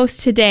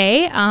co-host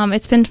today.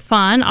 It's been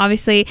fun.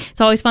 Obviously, it's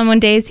always fun when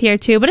Dave's here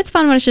too, but it's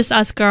fun when it's just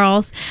us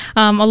girls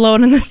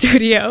alone in the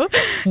studio.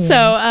 Yes.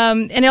 So,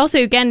 and also,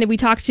 again, we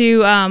talked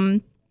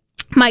to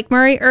Mike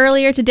Murray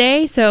earlier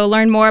today, so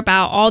learn more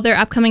about all their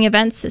upcoming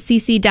events at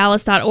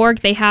ccdallas.org.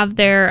 They have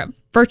their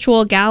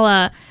virtual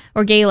gala,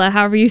 or gala,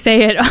 however you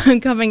say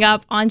it, coming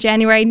up on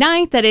January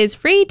 9th. That is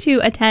free to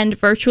attend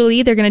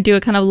virtually. They're going to do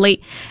a kind of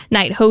late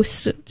night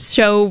host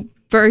show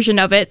version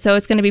of it, so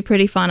it's going to be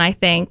pretty fun, I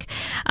think.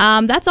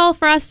 That's all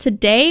for us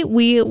today.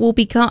 We will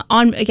be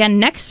on again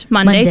next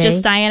Monday,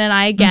 just Diane and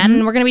I again,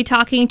 and we're going to be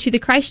talking to the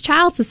Christ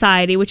Child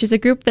Society, which is a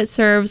group that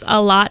serves a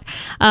lot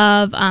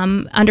of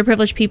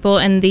underprivileged people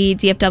in the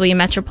DFW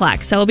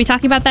Metroplex. So we'll be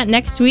talking about that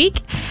next week.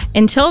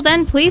 Until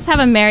then, please have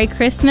a Merry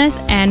Christmas,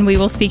 and we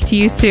will speak to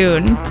you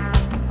soon.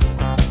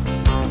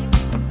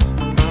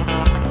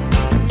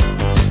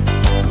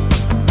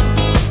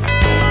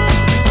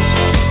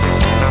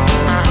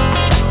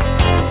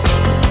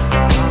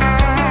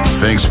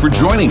 Thanks for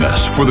joining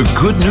us for the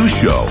Good News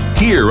Show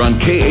here on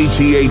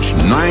KATH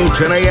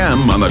 910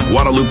 AM on the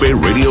Guadalupe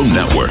Radio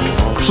Network.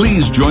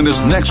 Please join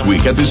us next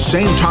week at the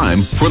same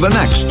time for the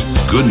next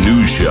Good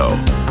News Show.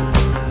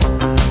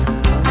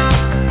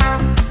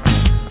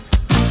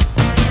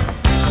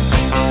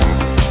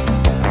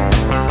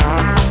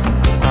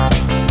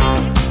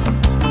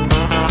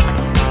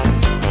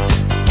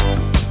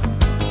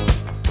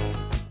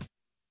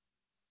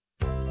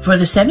 For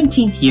the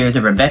 17th year,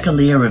 the Rebecca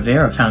Leah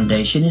Rivera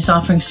Foundation is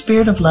offering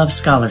Spirit of Love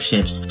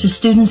scholarships to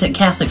students at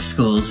Catholic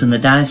schools in the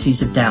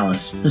Diocese of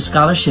Dallas. The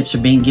scholarships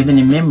are being given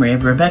in memory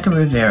of Rebecca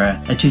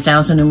Rivera, a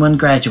 2001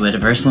 graduate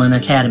of Ursuline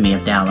Academy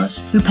of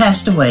Dallas, who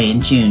passed away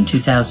in June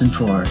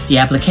 2004. The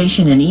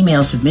application and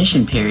email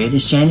submission period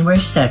is January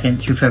 2nd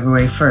through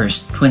February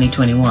 1st,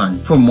 2021.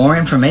 For more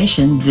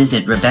information,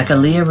 visit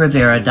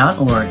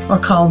RebeccaLeahRivera.org or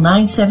call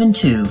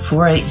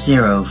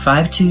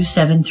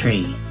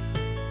 972-480-5273.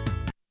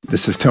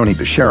 This is Tony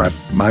Bechara.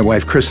 My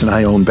wife Chris and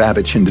I own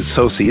Babbage &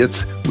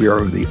 Associates. We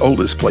are the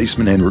oldest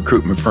placement and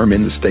recruitment firm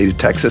in the state of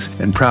Texas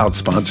and proud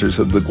sponsors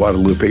of the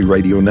Guadalupe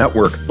Radio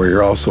Network. We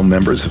are also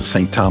members of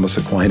St. Thomas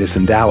Aquinas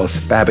in Dallas.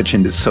 Babbage &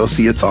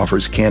 Associates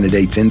offers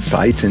candidates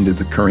insights into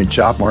the current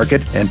job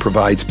market and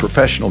provides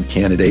professional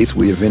candidates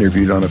we have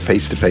interviewed on a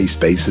face-to-face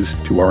basis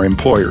to our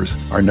employers.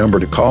 Our number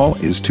to call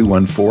is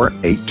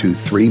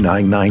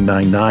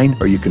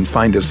 214-823-9999, or you can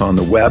find us on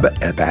the web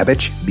at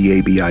Babbage,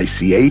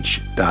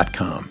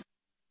 BABICH.com.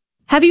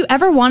 Have you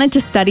ever wanted to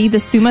study the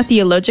Summa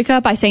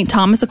Theologica by St.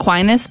 Thomas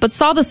Aquinas, but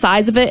saw the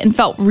size of it and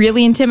felt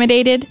really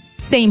intimidated?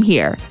 Same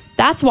here.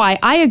 That's why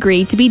I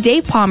agreed to be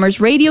Dave Palmer's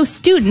radio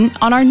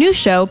student on our new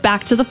show,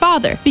 Back to the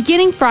Father,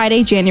 beginning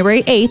Friday,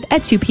 January 8th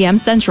at 2 p.m.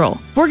 Central.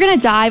 We're going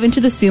to dive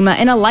into the Summa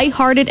in a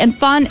lighthearted and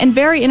fun and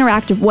very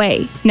interactive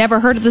way. Never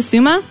heard of the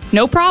Summa?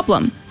 No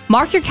problem.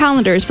 Mark your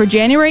calendars for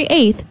January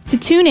 8th to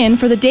tune in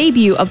for the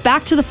debut of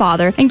Back to the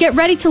Father and get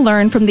ready to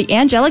learn from the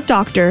angelic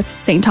doctor,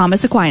 St.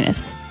 Thomas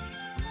Aquinas.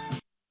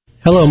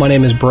 Hello, my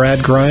name is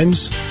Brad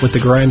Grimes with the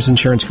Grimes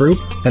Insurance Group,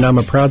 and I'm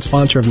a proud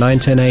sponsor of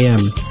 910 AM.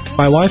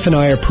 My wife and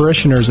I are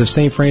parishioners of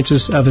St.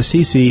 Francis of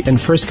Assisi in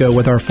Frisco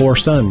with our 4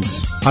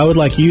 sons. I would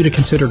like you to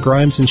consider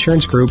Grimes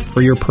Insurance Group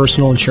for your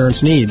personal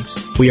insurance needs.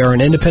 We are an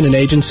independent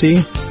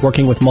agency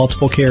working with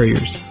multiple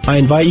carriers. I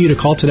invite you to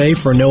call today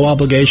for a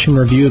no-obligation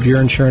review of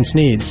your insurance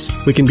needs.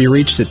 We can be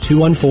reached at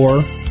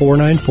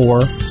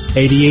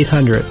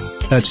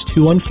 214-494-8800. That's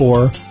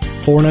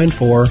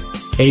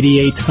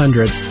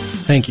 214-494-8800.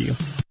 Thank you.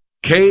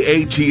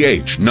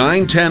 KATH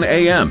 910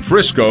 AM,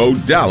 Frisco,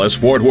 Dallas,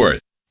 Fort Worth.